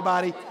tell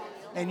anybody,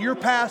 and your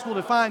past will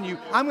define you.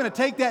 I'm going to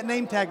take that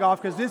name tag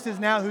off because this is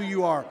now who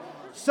you are.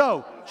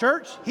 So,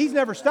 church, he's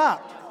never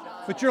stopped.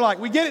 But you're like,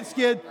 we get it,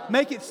 Skid.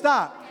 Make it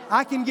stop.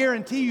 I can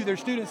guarantee you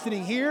there's students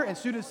sitting here and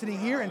students sitting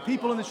here and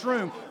people in this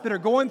room that are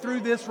going through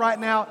this right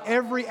now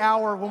every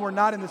hour when we're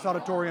not in this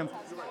auditorium,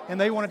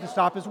 and they want it to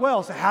stop as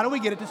well. So how do we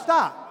get it to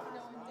stop?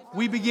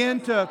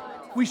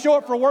 We show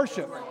up for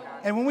worship.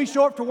 And when we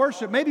show up to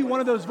worship, maybe one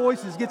of those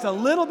voices gets a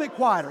little bit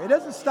quieter. It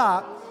doesn't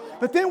stop.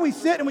 But then we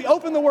sit and we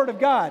open the Word of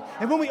God.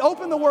 And when we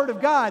open the Word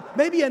of God,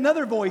 maybe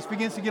another voice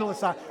begins to get a little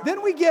silent.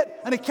 Then we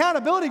get an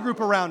accountability group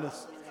around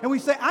us. And we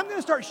say, I'm going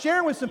to start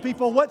sharing with some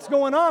people what's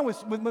going on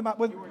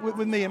with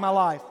me in my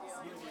life.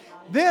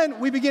 Then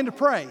we begin to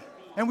pray.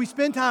 And we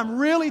spend time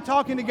really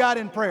talking to God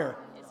in prayer.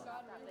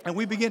 And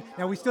we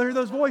still hear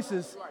those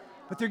voices,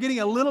 but they're getting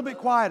a little bit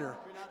quieter.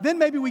 Then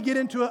maybe we get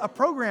into a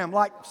program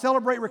like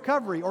Celebrate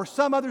Recovery or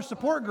some other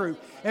support group.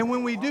 And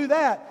when we do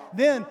that,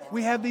 then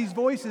we have these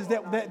voices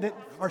that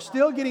are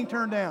still getting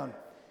turned down.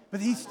 But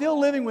he's still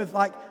living with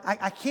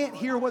I can't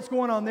hear what's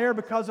going on there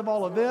because of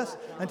all of this,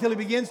 until he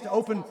begins to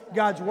open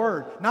God's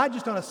Word. Not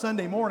just on a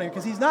Sunday morning,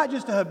 because he's not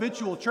just a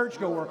habitual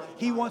churchgoer.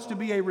 He wants to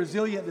be a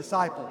resilient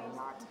disciple.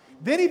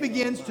 Then he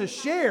begins to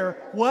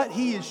share what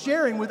he is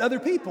sharing with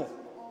other people.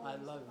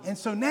 And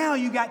so now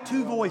you got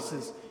two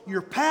voices.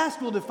 Your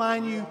past will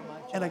define you,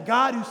 and a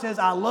God who says,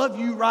 I love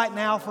you right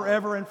now,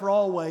 forever and for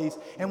always.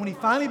 And when he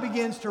finally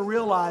begins to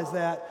realize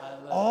that,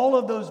 all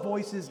of those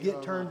voices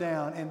get turned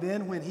down. And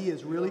then when he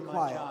is really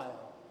quiet,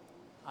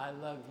 I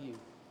love you.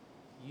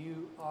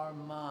 You are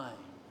mine.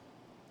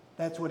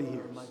 that's what he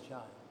hears. You're my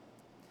child.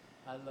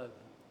 I love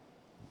you.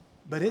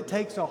 But it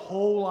takes a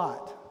whole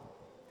lot.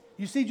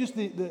 You see, just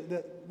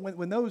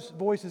when those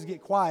voices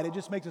get quiet, it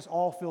just makes us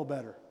all feel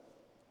better.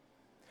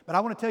 But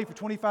I want to tell you, for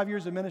 25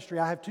 years of ministry,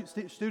 I have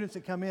students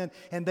that come in,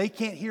 and they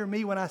can't hear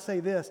me when I say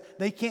this.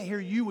 They can't hear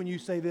you when you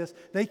say this.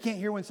 They can't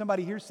hear when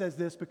somebody here says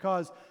this,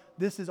 because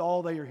this is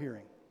all they are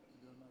hearing.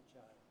 You're my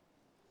child.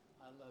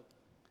 I love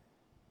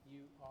you.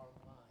 You are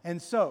mine.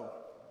 And so,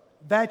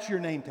 that's your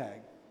name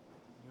tag.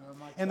 You're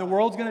my And the child.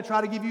 world's going to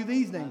try to give you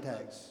these name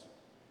tags,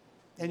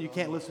 and you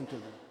can't listen to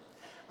them.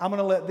 I'm going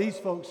to let these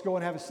folks go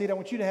and have a seat. I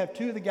want you to have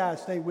two of the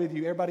guys stay with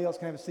you. Everybody else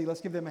can have a seat.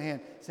 Let's give them a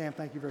hand. Sam,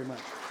 thank you very much.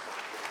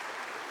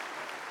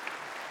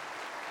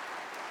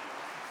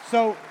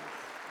 So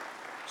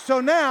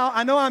now,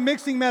 I know I'm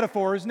mixing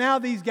metaphors. Now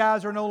these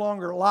guys are no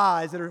longer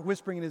lies that are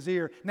whispering in his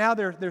ear. Now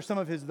they're some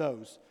of his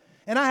those.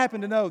 And I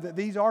happen to know that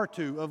these are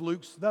two of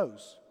Luke's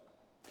those.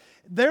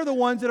 They're the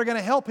ones that are going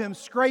to help him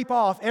scrape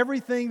off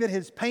everything that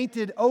has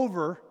painted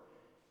over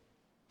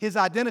his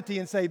identity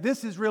and say,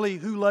 this is really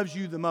who loves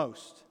you the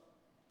most.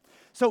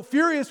 So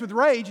furious with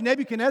rage,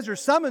 Nebuchadnezzar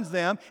summons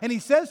them, and he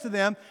says to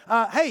them,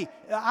 hey,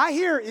 I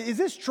hear, is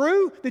this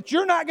true that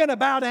you're not going to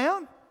bow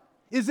down?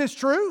 Is this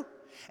true?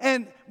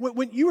 And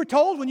when you were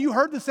told, when you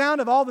heard the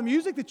sound of all the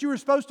music, that you were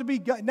supposed to be,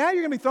 now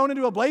you're going to be thrown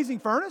into a blazing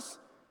furnace?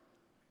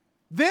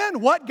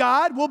 then what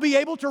God will be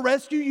able to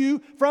rescue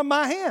you from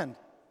my hand?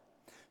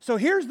 So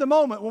here's the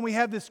moment when we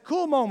have this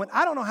cool moment.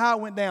 I don't know how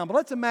it went down, but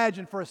let's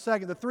imagine for a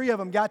second the three of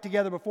them got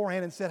together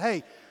beforehand and said,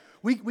 hey,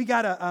 we're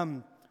going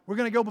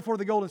to go before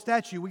the golden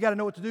statue. We got to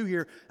know what to do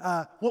here.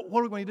 What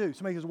are we going to do?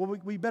 Somebody goes, well,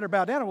 we better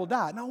bow down or we'll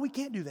die. No, we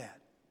can't do that.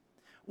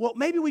 Well,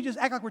 maybe we just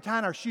act like we're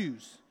tying our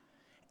shoes.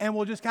 And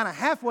we'll just kind of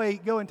halfway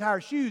go and tie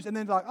our shoes and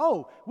then like,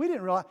 oh, we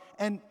didn't realize.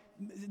 And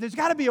there's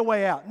got to be a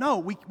way out. No,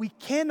 we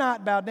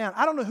cannot bow down.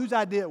 I don't know whose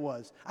idea it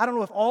was. I don't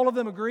know if all of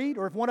them agreed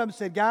or if one of them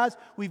said, guys,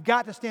 we've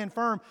got to stand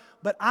firm.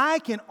 But I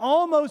can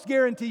almost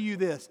guarantee you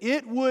this.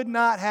 It would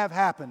not have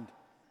happened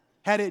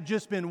had it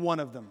just been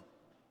one of them.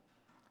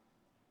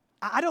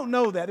 I don't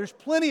know that. There's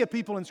plenty of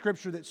people in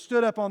Scripture that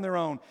stood up on their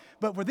own.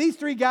 But for these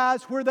three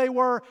guys, where they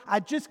were, I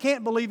just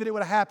can't believe that it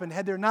would have happened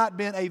had there not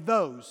been a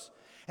those.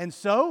 And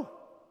so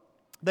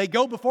they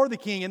go before the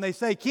king and they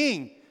say,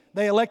 King,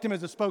 they elect him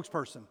as a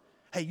spokesperson.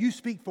 Hey, you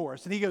speak for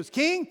us. And he goes,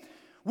 King,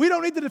 we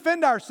don't need to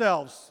defend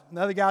ourselves. And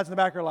the other guys in the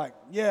back are like,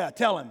 yeah,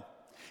 tell him.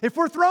 If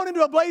we're thrown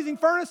into a blazing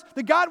furnace,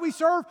 the God we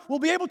serve will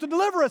be able to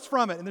deliver us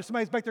from it. And there's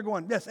somebody back there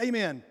going, yes,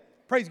 amen.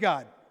 Praise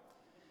God.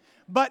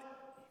 But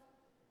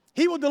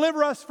he will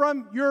deliver us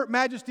from your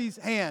majesty's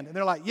hand. And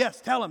they're like,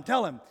 yes, tell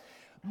him.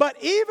 But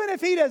even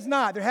if he does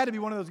not, there had to be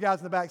one of those guys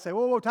in the back say,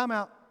 whoa, time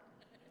out.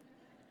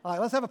 All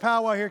right, let's have a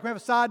powwow here. Can we have a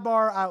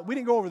sidebar? We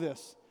didn't go over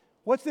this.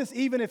 What's this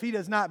even if he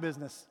does not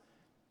business?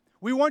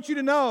 We want you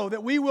to know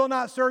that we will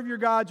not serve your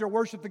gods or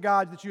worship the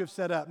gods that you have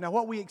set up. Now,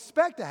 what we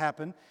expect to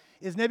happen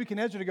is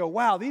Nebuchadnezzar to go,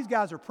 wow, these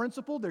guys are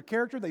principled, their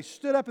character, they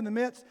stood up in the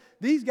midst.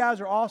 These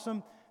guys are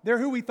awesome. They're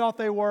who we thought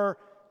they were.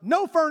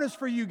 No furnace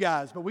for you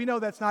guys. But we know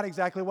that's not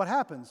exactly what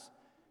happens.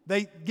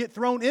 They get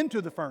thrown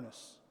into the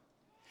furnace.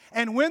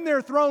 And when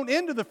they're thrown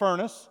into the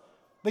furnace,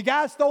 the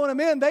guys throwing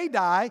them in, they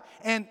die,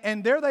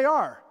 and there they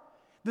are.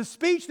 The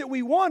speech that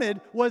we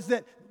wanted was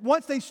that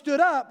once they stood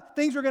up,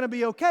 things were going to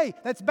be okay.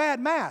 That's bad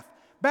math.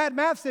 Bad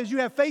math says you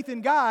have faith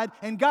in God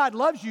and God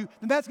loves you,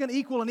 then that's going to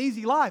equal an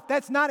easy life.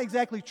 That's not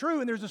exactly true,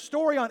 and there's a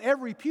story on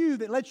every pew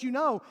that lets you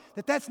know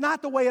that that's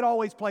not the way it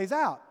always plays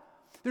out.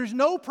 There's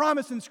no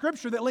promise in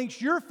Scripture that links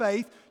your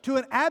faith to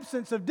an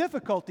absence of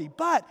difficulty,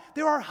 but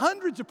there are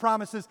hundreds of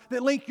promises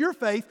that link your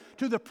faith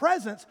to the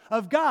presence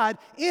of God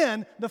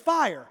in the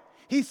fire.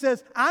 He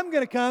says, I'm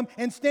going to come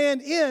and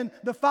stand in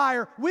the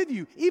fire with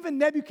you. Even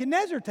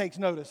Nebuchadnezzar takes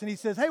notice, and he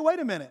says, hey, wait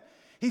a minute.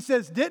 He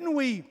says, didn't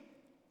we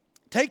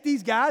take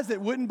these guys that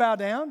wouldn't bow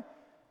down?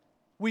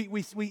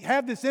 We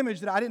have this image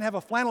that I didn't have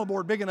a flannel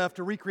board big enough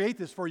to recreate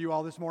this for you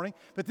all this morning,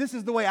 but this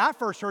is the way I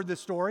first heard this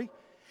story.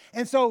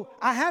 And so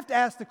I have to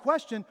ask the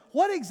question,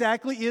 what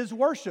exactly is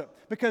worship?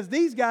 Because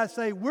these guys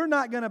say, we're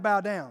not going to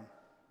bow down.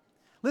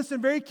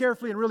 Listen very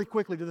carefully and really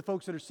quickly to the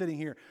folks that are sitting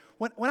here.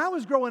 When I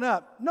was growing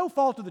up, no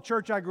fault of the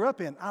church I grew up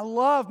in. I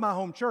love my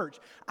home church.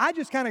 I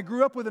just kind of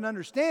grew up with an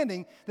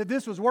understanding that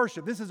this was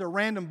worship. This is a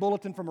random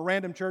bulletin from a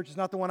random church. It's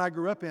not the one I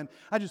grew up in.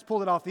 I just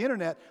pulled it off the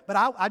internet. But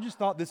I just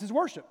thought this is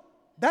worship.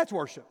 That's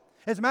worship.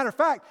 As a matter of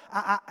fact,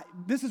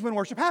 this is when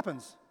worship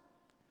happens.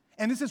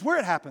 And this is where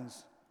it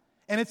happens.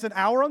 And it's an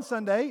hour on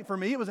Sunday. For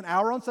me, it was an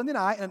hour on Sunday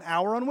night and an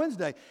hour on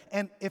Wednesday.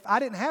 And if I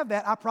didn't have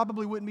that, I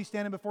probably wouldn't be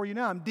standing before you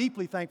now. I'm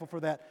deeply thankful for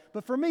that.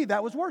 But for me,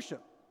 that was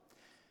worship.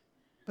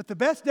 But the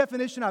best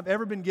definition I've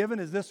ever been given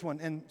is this one.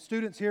 And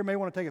students here may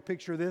want to take a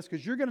picture of this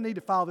because you're going to need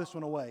to file this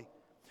one away.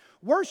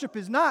 Worship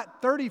is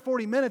not 30,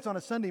 40 minutes on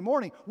a Sunday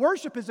morning.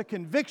 Worship is a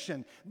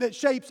conviction that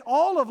shapes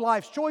all of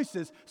life's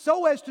choices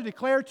so as to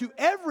declare to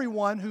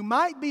everyone who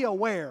might be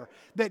aware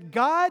that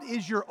God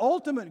is your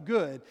ultimate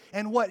good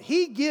and what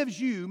He gives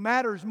you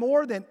matters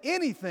more than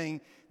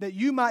anything that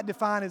you might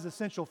define as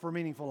essential for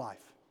meaningful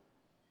life.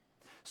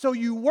 So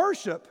you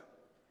worship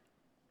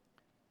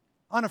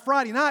on a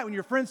Friday night when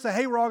your friends say,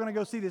 hey, we're all going to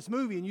go see this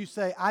movie, and you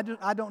say, I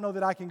don't know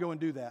that I can go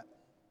and do that.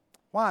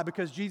 Why?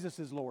 Because Jesus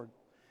is Lord.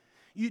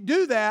 You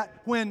do that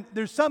when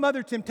there's some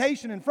other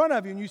temptation in front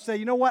of you and you say,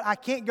 you know what, I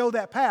can't go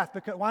that path.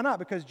 Why not?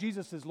 Because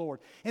Jesus is Lord.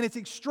 And it's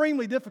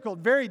extremely difficult,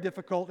 very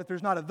difficult, if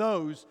there's not a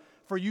those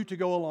for you to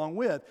go along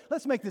with.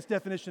 Let's make this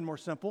definition more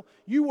simple.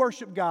 You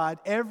worship God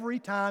every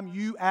time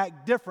you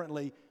act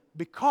differently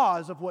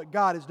because of what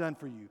God has done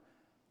for you.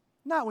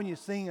 Not when you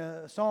sing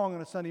a song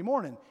on a Sunday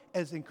morning,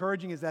 as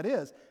encouraging as that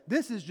is.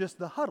 This is just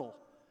the huddle.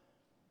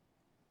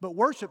 But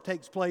worship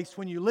takes place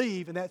when you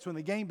leave, and that's when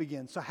the game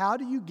begins. So how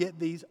do you get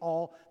these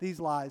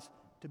lies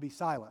to be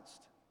silenced?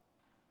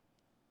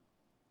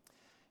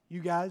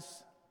 You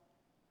guys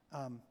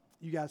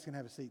can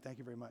have a seat. Thank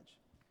you very much.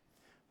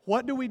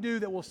 What do we do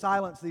that will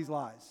silence these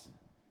lies?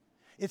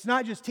 It's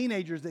not just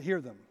teenagers that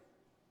hear them.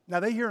 Now,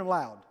 they hear them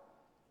loud,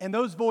 and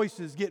those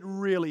voices get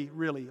really,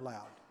 really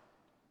loud.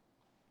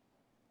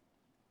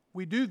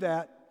 We do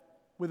that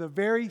with a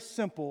very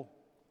simple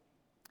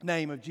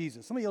name of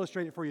Jesus. Let me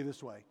illustrate it for you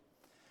this way.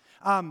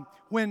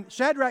 When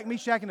Shadrach,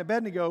 Meshach, and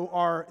Abednego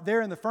are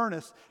there in the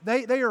furnace,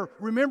 they are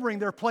remembering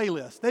their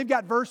playlist. They've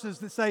got verses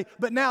that say,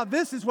 but now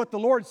this is what the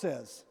Lord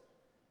says.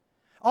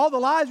 All the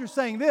lies are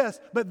saying this,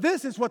 but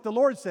this is what the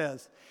Lord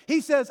says. He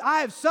says,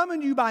 I have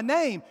summoned you by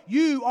name.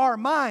 You are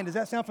mine. Does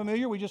that sound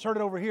familiar? We just heard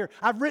it over here.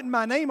 I've written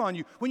my name on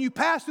you. When you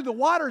pass through the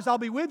waters, I'll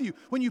be with you.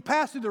 When you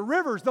pass through the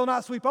rivers, they'll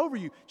not sweep over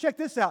you. Check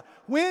this out.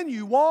 When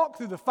you walk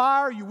through the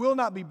fire, you will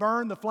not be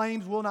burned. The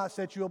flames will not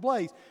set you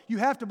ablaze. You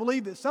have to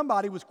believe that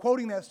somebody was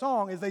quoting that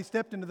song as they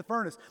stepped into the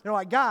furnace. They're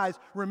like, guys,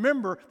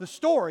 remember the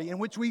story in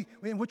which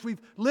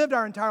we've lived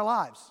our entire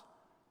lives.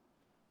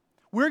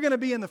 We're going to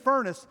be in the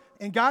furnace,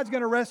 and God's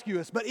going to rescue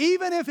us. But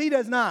even if He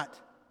does not,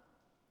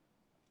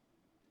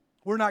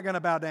 we're not going to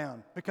bow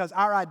down, because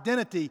our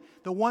identity,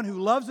 the one who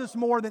loves us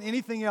more than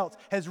anything else,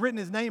 has written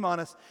His name on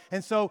us.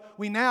 And so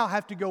we now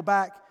have to go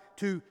back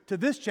to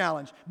this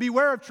challenge.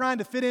 Beware of trying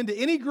to fit into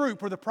any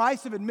group where the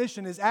price of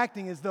admission is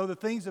acting as though the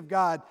things of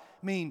God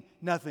mean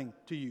nothing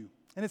to you.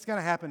 And it's going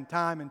to happen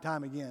time and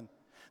time again.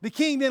 The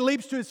king then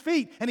leaps to his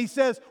feet and he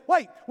says,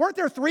 wait, weren't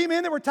there 3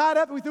 men that were tied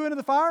up that we threw into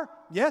the fire?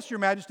 Yes, your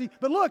majesty.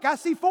 But look, I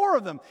see 4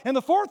 of them. And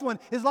the 4th one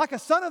is like a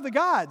son of the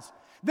gods.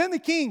 Then the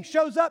king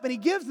shows up and he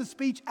gives the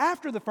speech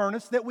after the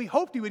furnace that we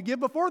hoped he would give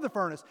before the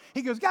furnace.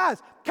 He goes,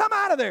 guys, come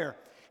out of there.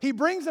 He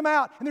brings them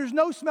out, and there's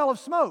no smell of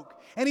smoke.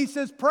 And he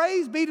says,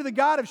 praise be to the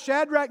God of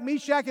Shadrach,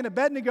 Meshach, and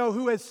Abednego,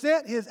 who has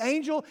sent His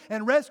angel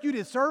and rescued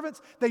His servants.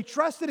 They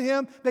trusted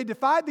Him. They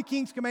defied the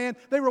king's command.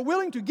 They were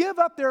willing to give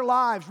up their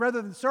lives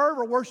rather than serve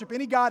or worship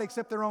any god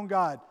except their own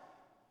God.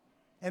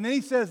 And then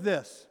he says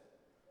this,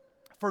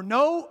 for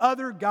no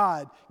other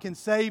God can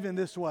save in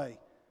this way.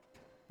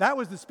 That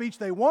was the speech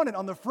they wanted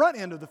on the front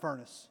end of the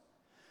furnace.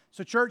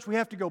 So church, we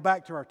have to go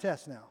back to our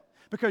test now.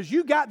 Because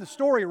you got the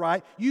story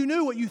right. You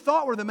knew what you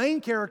thought were the main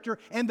character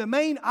and the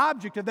main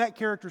object of that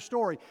character's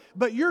story.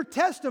 But your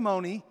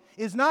testimony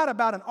is not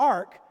about an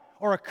ark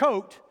or a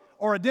coat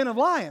or a den of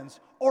lions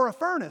or a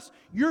furnace.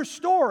 Your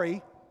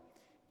story,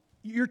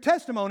 your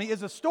testimony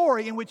is a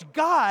story in which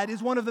God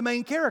is one of the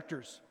main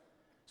characters.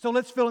 So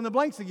let's fill in the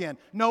blanks again.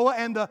 Noah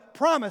and the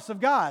promise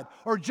of God,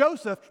 or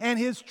Joseph and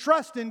his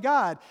trust in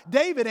God,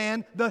 David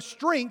and the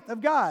strength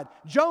of God,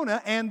 Jonah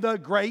and the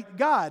great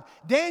God,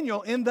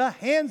 Daniel in the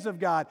hands of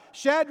God,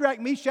 Shadrach,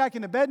 Meshach,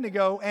 and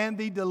Abednego and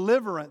the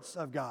deliverance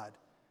of God.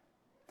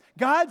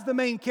 God's the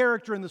main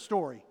character in the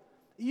story.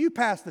 You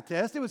passed the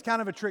test. It was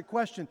kind of a trick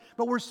question,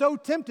 but we're so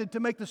tempted to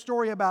make the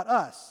story about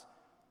us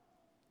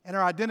and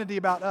our identity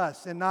about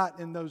us and not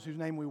in those whose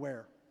name we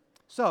wear.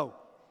 So,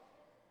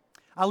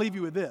 I'll leave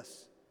you with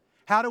this.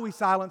 How do we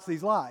silence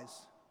these lies?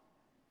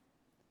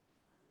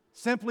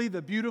 Simply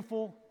the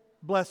beautiful,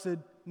 blessed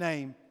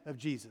name of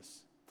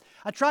Jesus.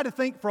 I tried to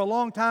think for a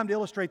long time to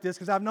illustrate this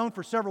because I've known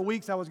for several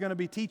weeks I was going to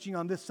be teaching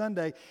on this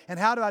Sunday. And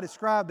how do I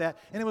describe that?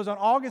 And it was on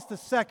August the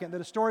 2nd that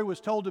a story was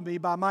told to me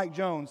by Mike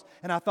Jones.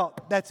 And I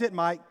thought, that's it,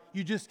 Mike.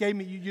 You just gave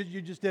me,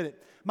 you just did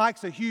it.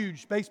 Mike's a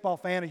huge baseball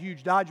fan, a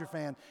huge Dodger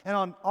fan. And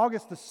on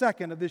August the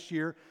 2nd of this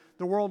year,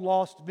 the world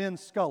lost Vin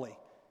Scully.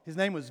 His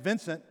name was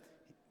Vincent.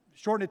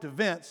 Shortened it to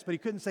Vince, but he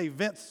couldn't say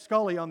Vince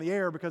Scully on the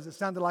air because it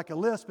sounded like a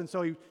lisp, and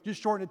so he just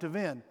shortened it to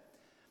Vin.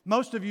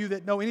 Most of you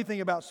that know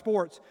anything about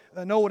sports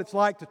know what it's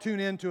like to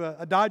tune in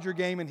to a Dodger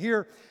game and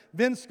hear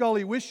Vin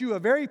Scully wish you a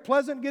very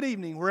pleasant good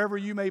evening wherever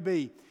you may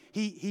be.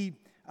 He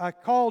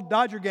called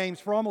Dodger games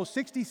for almost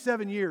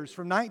 67 years,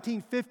 from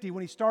 1950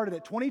 when he started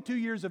at 22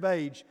 years of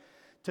age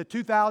to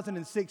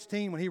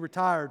 2016 when he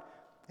retired,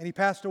 and he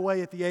passed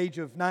away at the age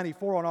of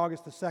 94 on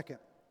August the 2nd.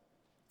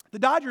 The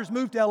Dodgers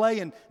moved to L.A.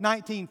 in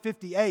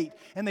 1958,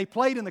 and they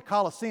played in the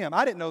Coliseum.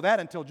 I didn't know that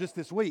until just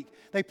this week.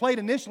 They played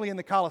initially in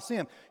the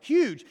Coliseum.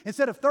 Huge.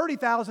 Instead of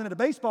 30,000 at a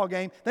baseball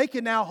game, they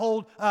can now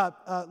hold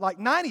like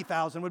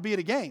 90,000 would be at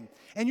a game.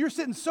 And you're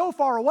sitting so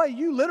far away,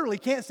 you literally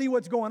can't see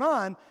what's going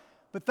on.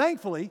 But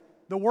thankfully,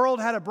 the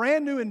world had a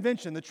brand new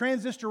invention, the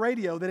transistor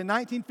radio, that in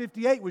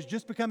 1958 was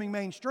just becoming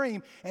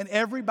mainstream, and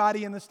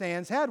everybody in the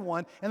stands had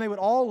one, and they would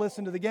all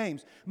listen to the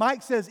games.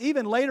 Mike says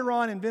even later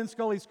on in Vin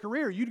Scully's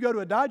career, you'd go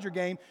to a Dodger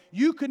game,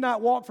 you could not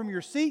walk from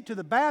your seat to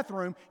the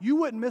bathroom, you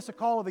wouldn't miss a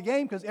call of the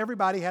game because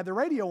everybody had the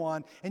radio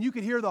on, and you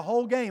could hear the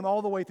whole game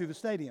all the way through the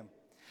stadium.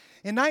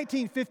 In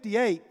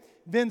 1958,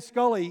 Vin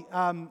Scully,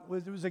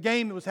 it was a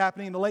game that was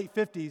happening in the late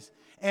 50s,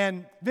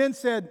 and Vin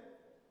said,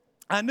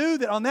 I knew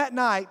that on that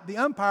night, the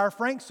umpire,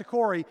 Frank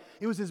Sikori,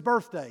 it was his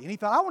birthday. And he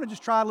thought, I want to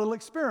just try a little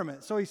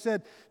experiment. So he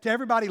said to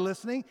everybody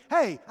listening,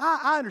 hey,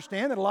 I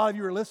understand that a lot of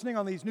you are listening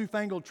on these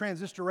newfangled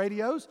transistor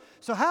radios.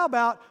 So how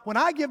about when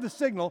I give the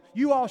signal,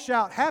 you all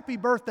shout, happy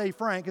birthday,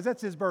 Frank, because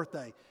that's his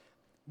birthday.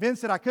 Vin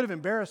said, I could have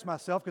embarrassed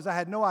myself because I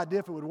had no idea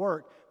if it would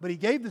work. But he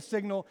gave the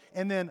signal,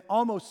 and then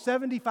almost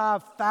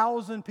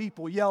 75,000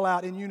 people yell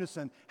out in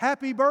unison,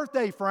 happy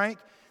birthday, Frank.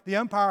 The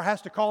umpire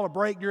has to call a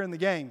break during the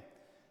game.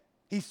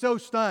 He's so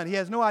stunned. He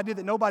has no idea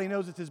that nobody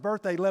knows it's his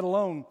birthday, let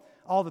alone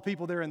all the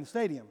people there in the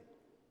stadium.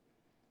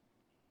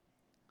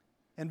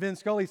 And Vin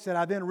Scully said,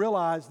 I then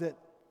realized that,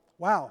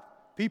 wow,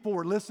 people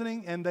were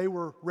listening and they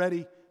were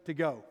ready to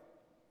go.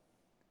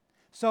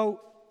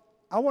 So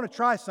I want to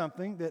try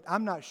something that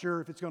I'm not sure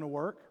if it's going to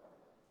work.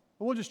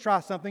 But we'll just try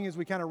something as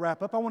we kind of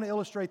wrap up. I want to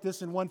illustrate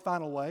this in one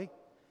final way.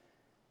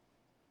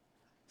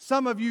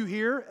 Some of you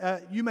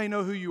here, you may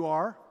know who you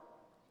are.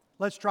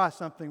 Let's try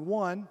something.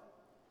 1,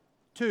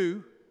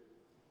 2,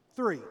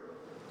 3.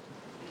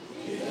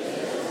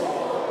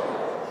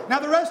 Now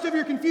the rest of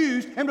you are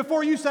confused, and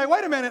before you say,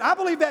 wait a minute, I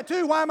believe that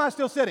too, why am I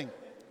still sitting?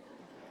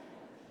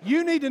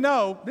 You need to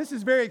know, this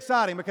is very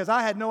exciting because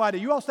I had no idea.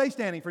 You all stay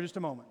standing for just a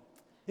moment,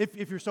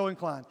 if you're so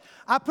inclined.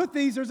 I put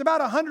these, there's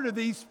about 100 of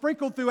these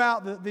sprinkled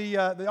throughout the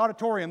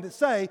auditorium that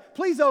say,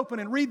 please open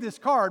and read this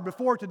card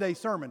before today's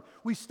sermon.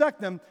 We stuck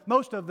them,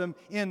 most of them,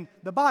 in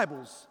the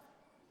Bibles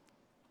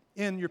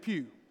in your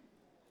pew.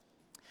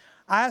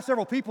 I asked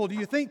several people, do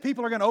you think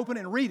people are going to open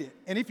it and read it?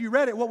 And if you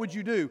read it, what would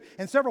you do?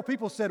 And several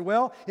people said,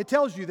 well, it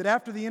tells you that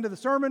after the end of the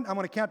sermon, I'm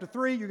going to count to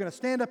 3. You're going to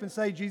stand up and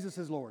say, Jesus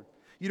is Lord.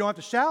 You don't have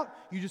to shout.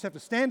 You just have to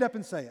stand up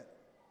and say it.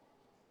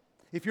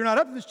 If you're not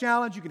up to this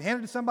challenge, you can hand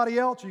it to somebody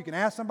else, or you can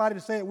ask somebody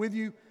to say it with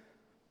you.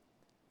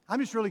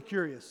 I'm just really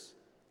curious.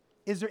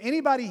 Is there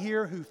anybody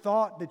here who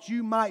thought that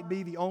you might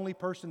be the only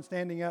person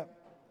standing up?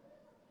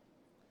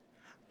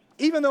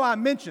 Even though I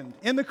mentioned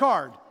in the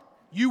card,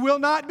 you will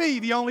not be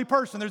the only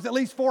person. There's at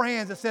least 4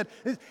 hands that said,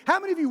 how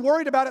many of you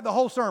worried about it the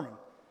whole sermon?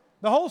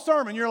 The whole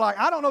sermon, you're like,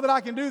 I don't know that I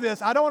can do this.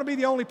 I don't want to be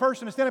the only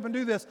person to stand up and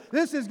do this.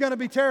 This is going to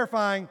be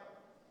terrifying.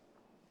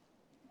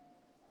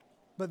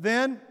 But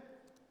then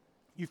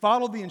you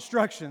followed the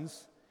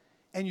instructions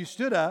and you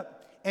stood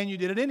up and you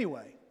did it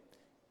anyway.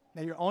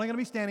 Now you're only going to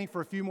be standing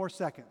for a few more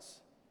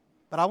seconds.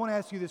 But I want to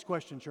ask you this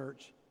question,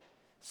 church.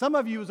 Some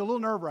of you, it was a little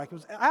nerve-wracking.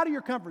 It was out of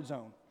your comfort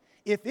zone.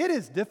 If it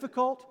is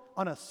difficult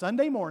on a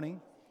Sunday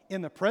morning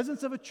in the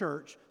presence of a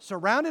church,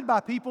 surrounded by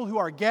people who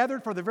are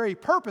gathered for the very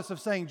purpose of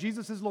saying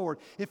Jesus is Lord,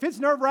 if it's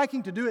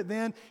nerve-wracking to do it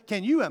then,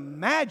 can you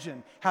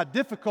imagine how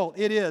difficult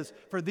it is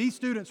for these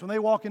students when they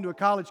walk into a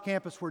college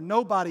campus where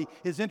nobody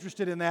is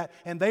interested in that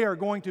and they are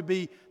going to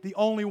be the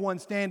only one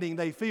standing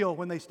they feel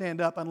when they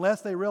stand up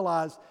unless they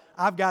realize,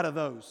 I've got of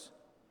those.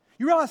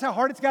 You realize how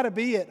hard it's got to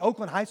be at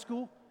Oakland High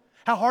School?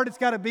 How hard it's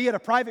got to be at a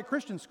private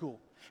Christian school?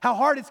 How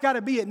hard it's got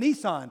to be at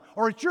Nissan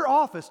or at your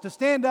office to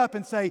stand up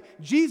and say,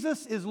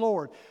 Jesus is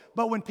Lord.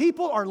 But when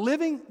people are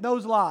living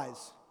those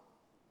lies,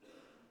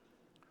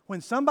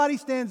 when somebody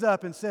stands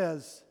up and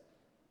says,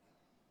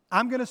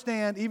 I'm going to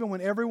stand even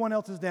when everyone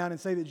else is down and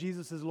say that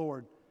Jesus is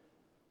Lord,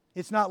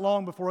 it's not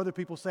long before other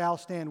people say, I'll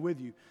stand with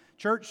you.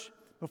 Church,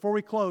 before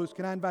we close,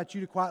 can I invite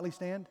you to quietly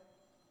stand?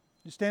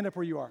 Just stand up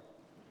where you are.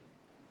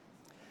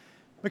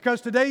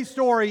 Because today's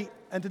story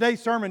and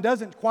today's sermon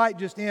doesn't quite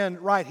just end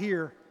right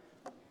here.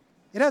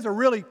 It has a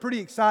really pretty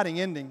exciting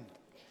ending.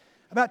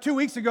 About 2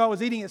 weeks ago, I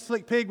was eating at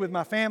Slick Pig with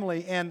my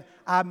family, and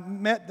I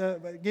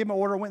gave my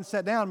order, went and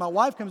sat down. My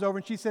wife comes over,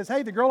 and she says,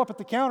 hey, the girl up at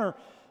the counter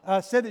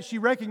said that she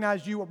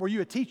recognized you. Were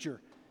you a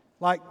teacher?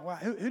 Like, well,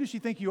 who does she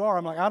think you are?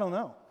 I'm like, I don't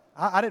know.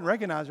 I didn't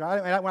recognize her.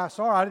 When I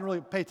saw her, I didn't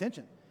really pay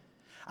attention.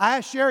 I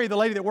asked Sherry, the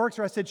lady that works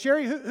here, I said,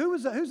 Sherry,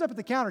 who's up at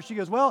the counter? She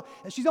goes, well,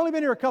 she's only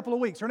been here a couple of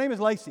weeks. Her name is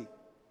Lacey.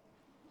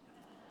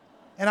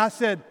 And I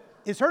said,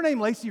 is her name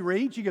Lacey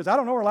Reed? She goes, I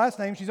don't know her last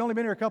name. She's only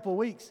been here a couple of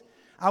weeks.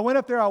 I went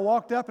up there, I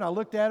walked up, and I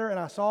looked at her, and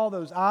I saw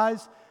those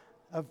eyes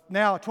of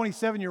now a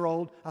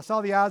 27-year-old. I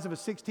saw the eyes of a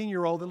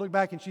 16-year-old that looked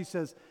back, and she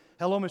says,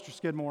 hello, Mr.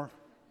 Skidmore.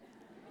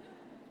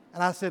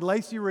 And I said,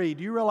 Lacey Reed,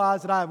 do you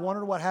realize that I have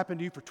wondered what happened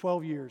to you for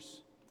 12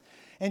 years?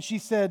 And she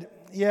said,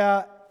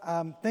 yeah,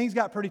 things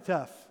got pretty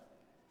tough.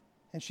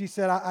 And she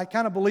said, I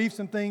kind of believed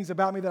some things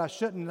about me that I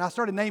shouldn't, and I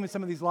started naming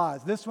some of these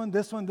lies. This one,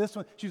 this one, this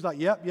one. She was like,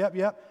 yep.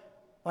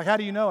 Like, how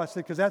do you know? I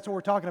said, because that's what we're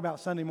talking about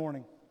Sunday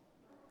morning.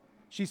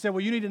 She said,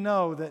 well, you need to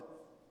know that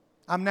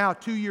I'm now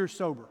 2 years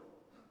sober.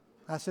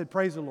 I said,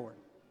 praise the Lord.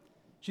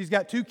 She's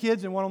got 2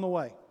 kids and 1 on the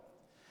way.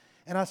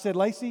 And I said,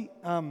 Lacey,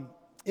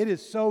 it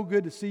is so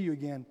good to see you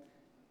again.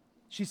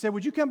 She said,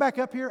 would you come back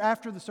up here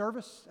after the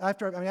service,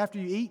 after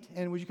you eat,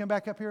 and would you come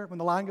back up here when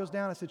the line goes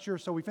down? I said, sure.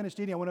 So we finished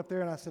eating. I went up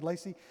there and I said,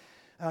 Lacey,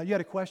 you had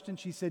a question?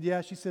 She said,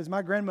 yeah. She says,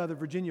 my grandmother,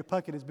 Virginia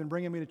Puckett, has been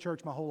bringing me to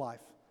church my whole life.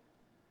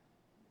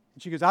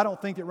 And she goes, I don't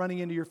think that running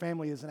into your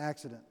family is an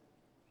accident.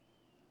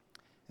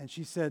 And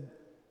she said,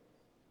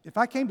 if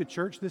I came to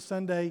church this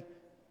Sunday,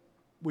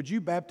 would you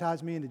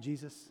baptize me into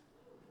Jesus?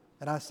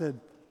 And I said,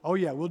 oh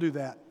yeah, we'll do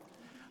that.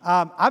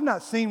 I've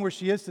not seen where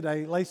she is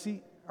today.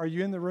 Lacey, are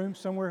you in the room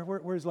somewhere?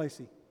 Where's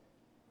Lacey?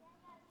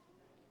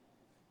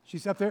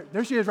 She's up there.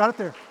 There she is, right up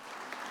there.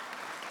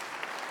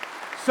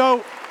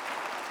 So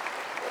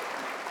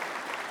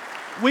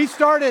we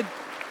started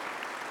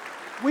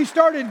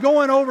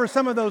going over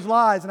some of those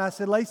lies, and I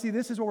said, Lacey,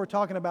 this is what we're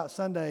talking about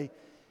Sunday,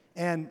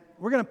 and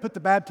we're going to put the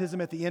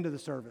baptism at the end of the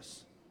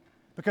service.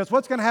 Because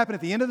what's going to happen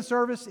at the end of the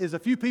service is a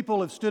few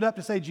people have stood up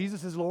to say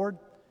Jesus is Lord,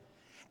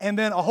 and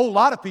then a whole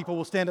lot of people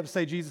will stand up to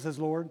say Jesus is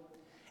Lord,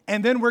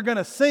 and then we're going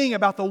to sing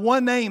about the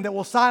one name that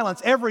will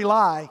silence every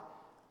lie,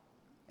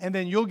 and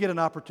then you'll get an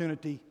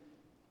opportunity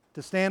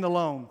to stand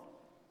alone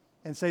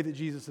and say that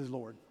Jesus is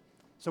Lord.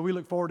 So we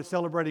look forward to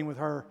celebrating with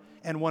her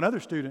and one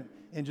other student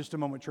in just a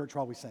moment, church,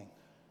 while we sing.